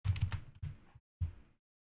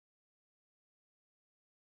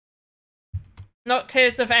 Not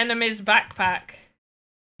Tears of Enemies backpack.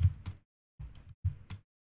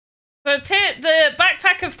 The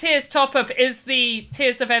Backpack of Tears top-up is the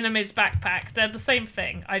Tears of Enemies backpack. They're the same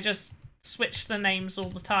thing. I just switch the names all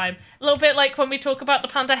the time. A little bit like when we talk about the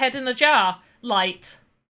panda head in a jar. Light.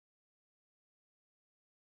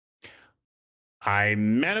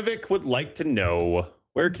 Manovic would like to know,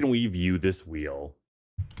 where can we view this wheel?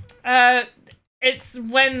 it's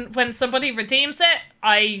when somebody redeems it,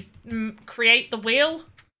 I create the wheel.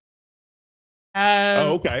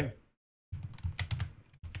 Oh, okay.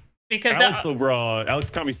 Because Alex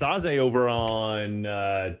Kamisaze over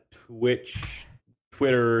on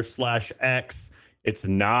Twitter/X. It's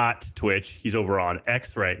not Twitch. He's over on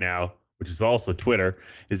X right now, which is also Twitter,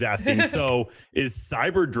 is asking, so is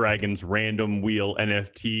Cyber Dragon's random wheel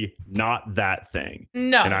NFT not that thing?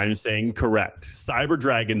 No. And I'm saying correct. Cyber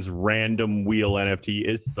Dragon's random wheel NFT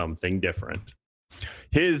is something different.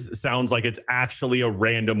 His sounds like it's actually a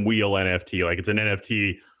random wheel NFT, like it's an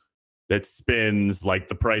NFT that spins like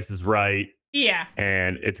The Price is Right. Yeah.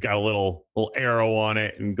 And it's got a little arrow on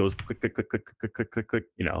it and goes click, click, click, click, click, click, click, click,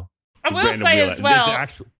 you know. I will say as well,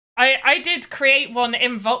 I did create one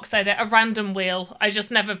in VoxEdit, a random wheel. I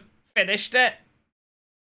just never finished it.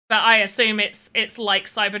 But I assume it's like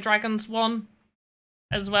Cyber Dragon's one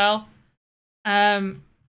as well. But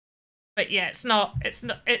yeah, it's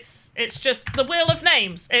just the Wheel of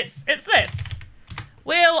Names. It's this.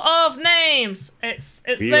 Wheel of Names. It's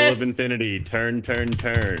Wheel this. of Infinity. Turn, turn,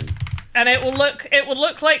 turn. And it will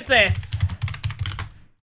look like this.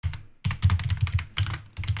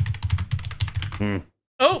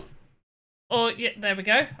 Oh, yeah, there we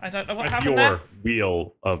go. I don't know what happened there. That's your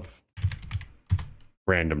wheel of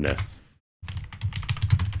randomness.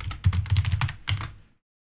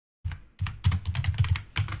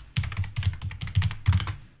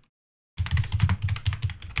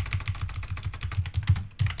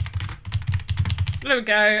 There we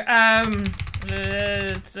go.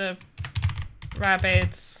 It's a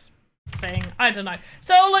rabbit's thing. I don't know.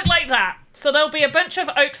 So it'll look like that. So there'll be a bunch of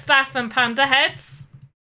oak staff and panda heads.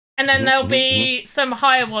 And then there'll be some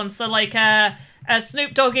higher ones. So like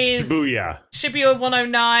Snoop Doggy's Shibuya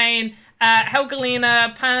 109,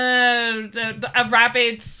 Helgalina, a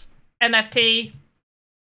Rabbids NFT.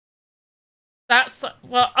 That's,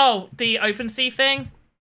 well, the OpenSea thing.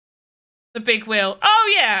 The big wheel.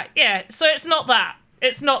 Oh, yeah. So it's not that.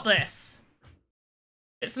 It's not this.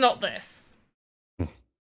 It's not this.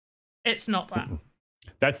 It's not that.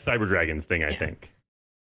 That's Cyber Dragon's thing, I think.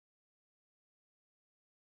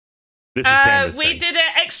 This is Panda's we thing. did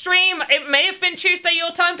it extreme. It may have been Tuesday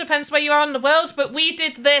your time, depends where you are in the world, but we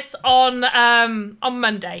did this on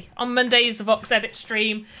Monday. On Monday's VoxEdit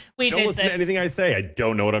stream, we did this. Don't listen to anything I say. I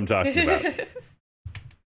don't know what I'm talking about.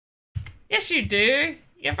 Yes, you do.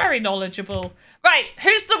 You're very knowledgeable. Right,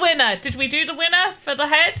 who's the winner? Did we do the winner for the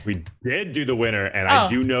head? We did do the winner, and I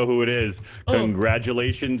do know who it is.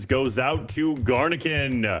 Congratulations goes out to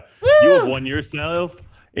Garnikin. Woo! You have won yourself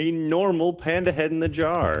a normal panda head in the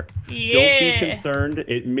jar. Yeah. Don't be concerned.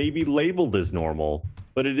 It may be labeled as normal,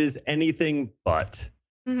 but it is anything but.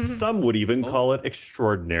 Some would even call it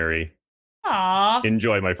extraordinary. Aww.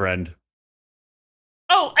 Enjoy, my friend.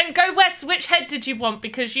 Oh, and Go West, which head did you want?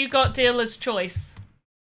 Because you got dealer's choice.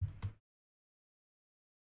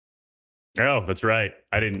 Oh, that's right.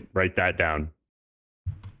 I didn't write that down.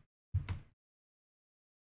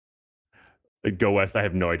 Go West, I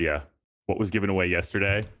have no idea. What was given away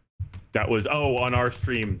yesterday? That was, on our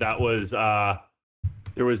stream, that was,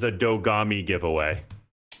 there was a Dogami giveaway.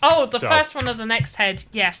 Oh, the first one of the next head,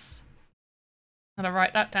 yes. I'm gonna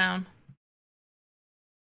write that down.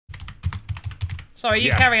 Sorry,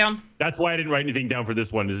 you carry on. That's why I didn't write anything down for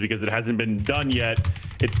this one, is because it hasn't been done yet.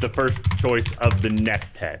 It's the first choice of the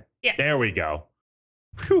next head. Yeah. There we go.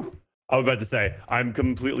 Whew. I was about to say, I'm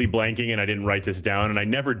completely blanking and I didn't write this down, and I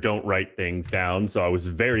never don't write things down, so I was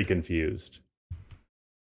very confused.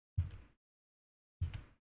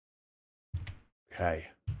 Okay.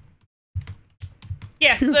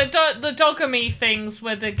 Yes, so the Dogami things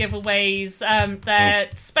were the giveaways. They're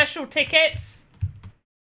special tickets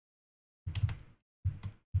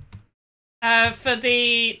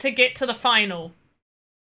to get to the final.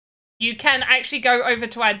 You can actually go over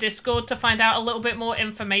to our Discord to find out a little bit more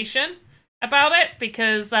information about it,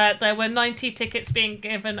 because there were 90 tickets being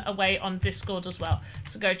given away on Discord as well.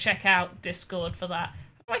 So go check out Discord for that.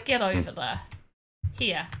 How do I get over there?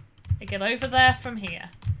 Here. I get over there from here.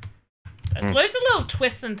 There's loads of little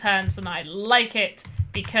twists and turns, and I like it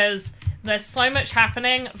because there's so much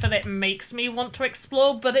happening that it makes me want to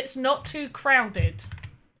explore, but it's not too crowded.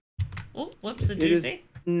 Oh, whoops, a doozy. It is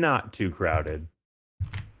not too crowded.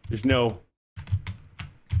 There's no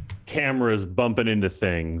cameras bumping into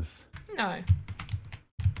things. No.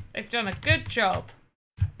 They've done a good job.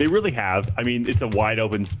 They really have. I mean, it's a wide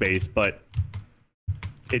open space, but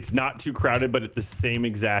it's not too crowded, but at the same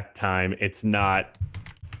exact time, it's not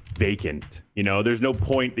vacant. You know, there's no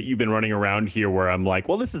point that you've been running around here where I'm like,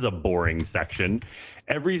 well, this is a boring section.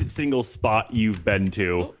 Every single spot you've been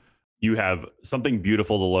to, you have something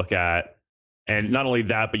beautiful to look at, And not only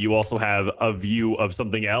that, but you also have a view of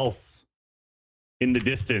something else in the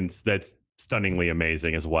distance that's stunningly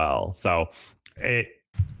amazing as well. So it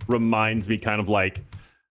reminds me kind of like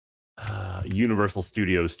Universal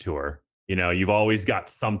Studios tour. You know, you've always got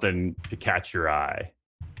something to catch your eye,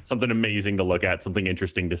 something amazing to look at, something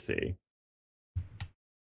interesting to see.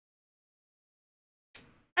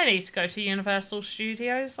 I need to go to Universal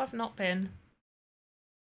Studios. I've not been.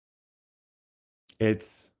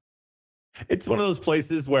 It's one of those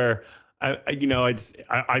places where I'm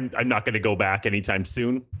not going to go back anytime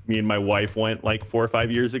soon. Me and my wife went like 4 or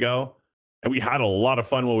 5 years ago, and we had a lot of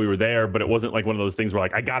fun while we were there. But it wasn't like one of those things where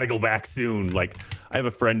like I got to go back soon. Like I have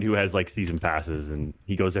a friend who has like season passes, and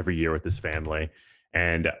he goes every year with his family.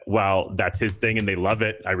 And while that's his thing and they love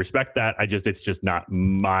it, I respect that. It's just not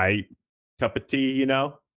my cup of tea, you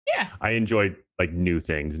know? Yeah. I enjoy like new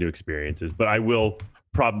things, new experiences, but I will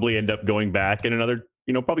probably end up going back in another,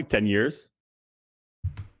 probably 10 years.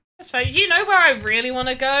 That's fair. You know where I really want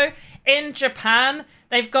to go? In Japan,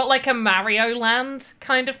 they've got like a Mario Land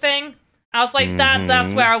kind of thing. I was like,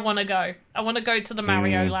 that's where I want to go. I want to go to the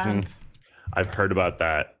Mario Land. I've heard about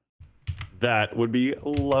that. That would be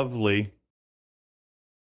lovely.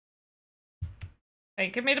 Hey,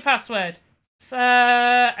 give me the password. It's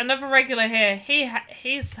another regular here.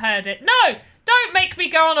 He's heard it. No! Don't make me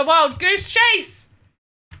go on a wild goose chase!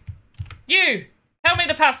 You! Tell me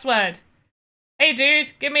the password. Hey,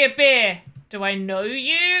 dude, give me a beer. Do I know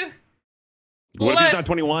you? What if he's not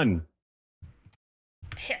 21?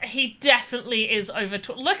 He definitely is over.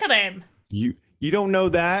 Look at him. You don't know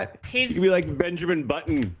that? He could be like Benjamin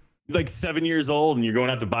Button. He's like 7 years old, and you're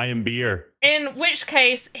going out to buy him beer. In which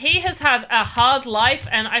case, he has had a hard life,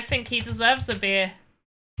 and I think he deserves a beer.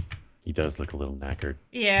 He does look a little knackered.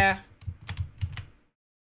 Yeah.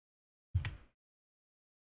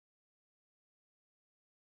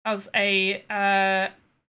 As a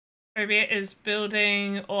maybe it is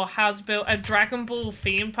building or has built a Dragon Ball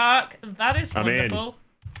theme park. That is wonderful.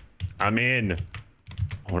 I'm in.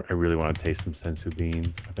 I really want to taste some sensu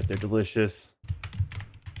beans. I bet they're delicious.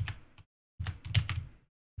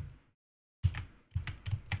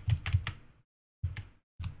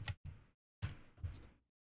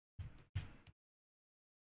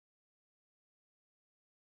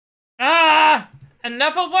 Ah!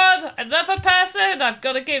 Another one! Another person! I've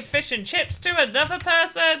got to give fish and chips to another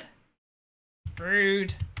person!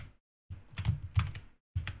 Rude.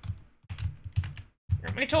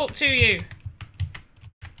 Let me talk to you.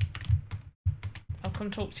 I'll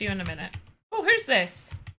come talk to you in a minute. Oh, who's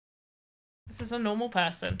this? This is a normal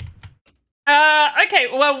person. Okay,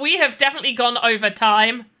 well, we have definitely gone over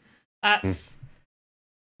time. That's...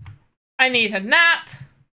 I need a nap.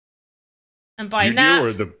 And by nap... You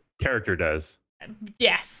or the character does?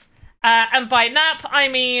 Yes. And by nap, I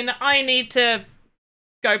mean I need to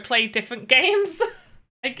go play different games,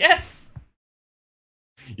 I guess.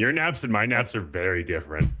 Your naps and my naps are very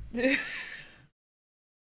different.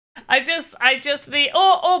 I just need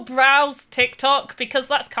or browse TikTok because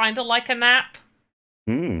that's kind of like a nap.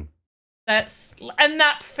 That's a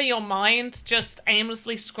nap for your mind, just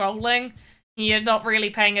aimlessly scrolling. You're not really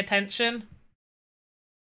paying attention.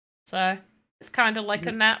 So it's kind of like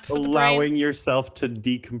a nap for the brain. Allowing yourself to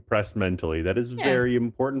decompress mentally. That is very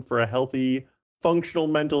important for a healthy, functional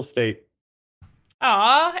mental state.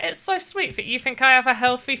 Ah, it's so sweet that you think I have a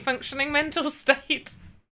healthy, functioning mental state.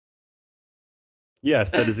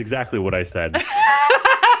 Yes, that is exactly what I said.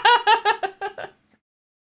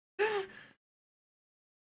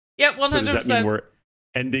 Yep, 100%. So does that mean we're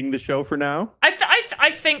ending the show for now?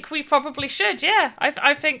 I think we probably should, yeah.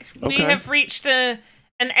 I think we have reached an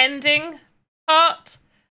ending part,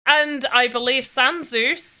 and I believe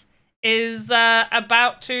Sanzeus is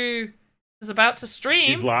about to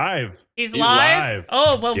stream. He's live. He's live.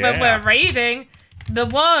 Oh well, then we're raiding the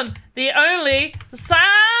one, the only Sanzeus.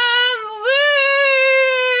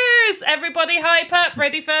 Everybody hype up,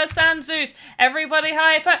 ready for Sanzeus. Everybody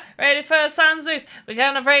hype up, ready for Sanzeus. We're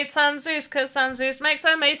gonna raid Sanzeus because Sanzeus makes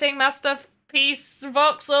amazing masterpiece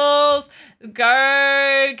voxels.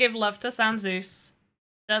 Go give love to Sanzeus.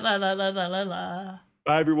 La la la la la la la.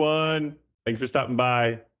 Bye everyone. Thanks for stopping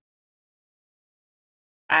by.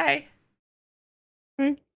 Bye.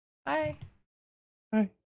 Bye. Bye.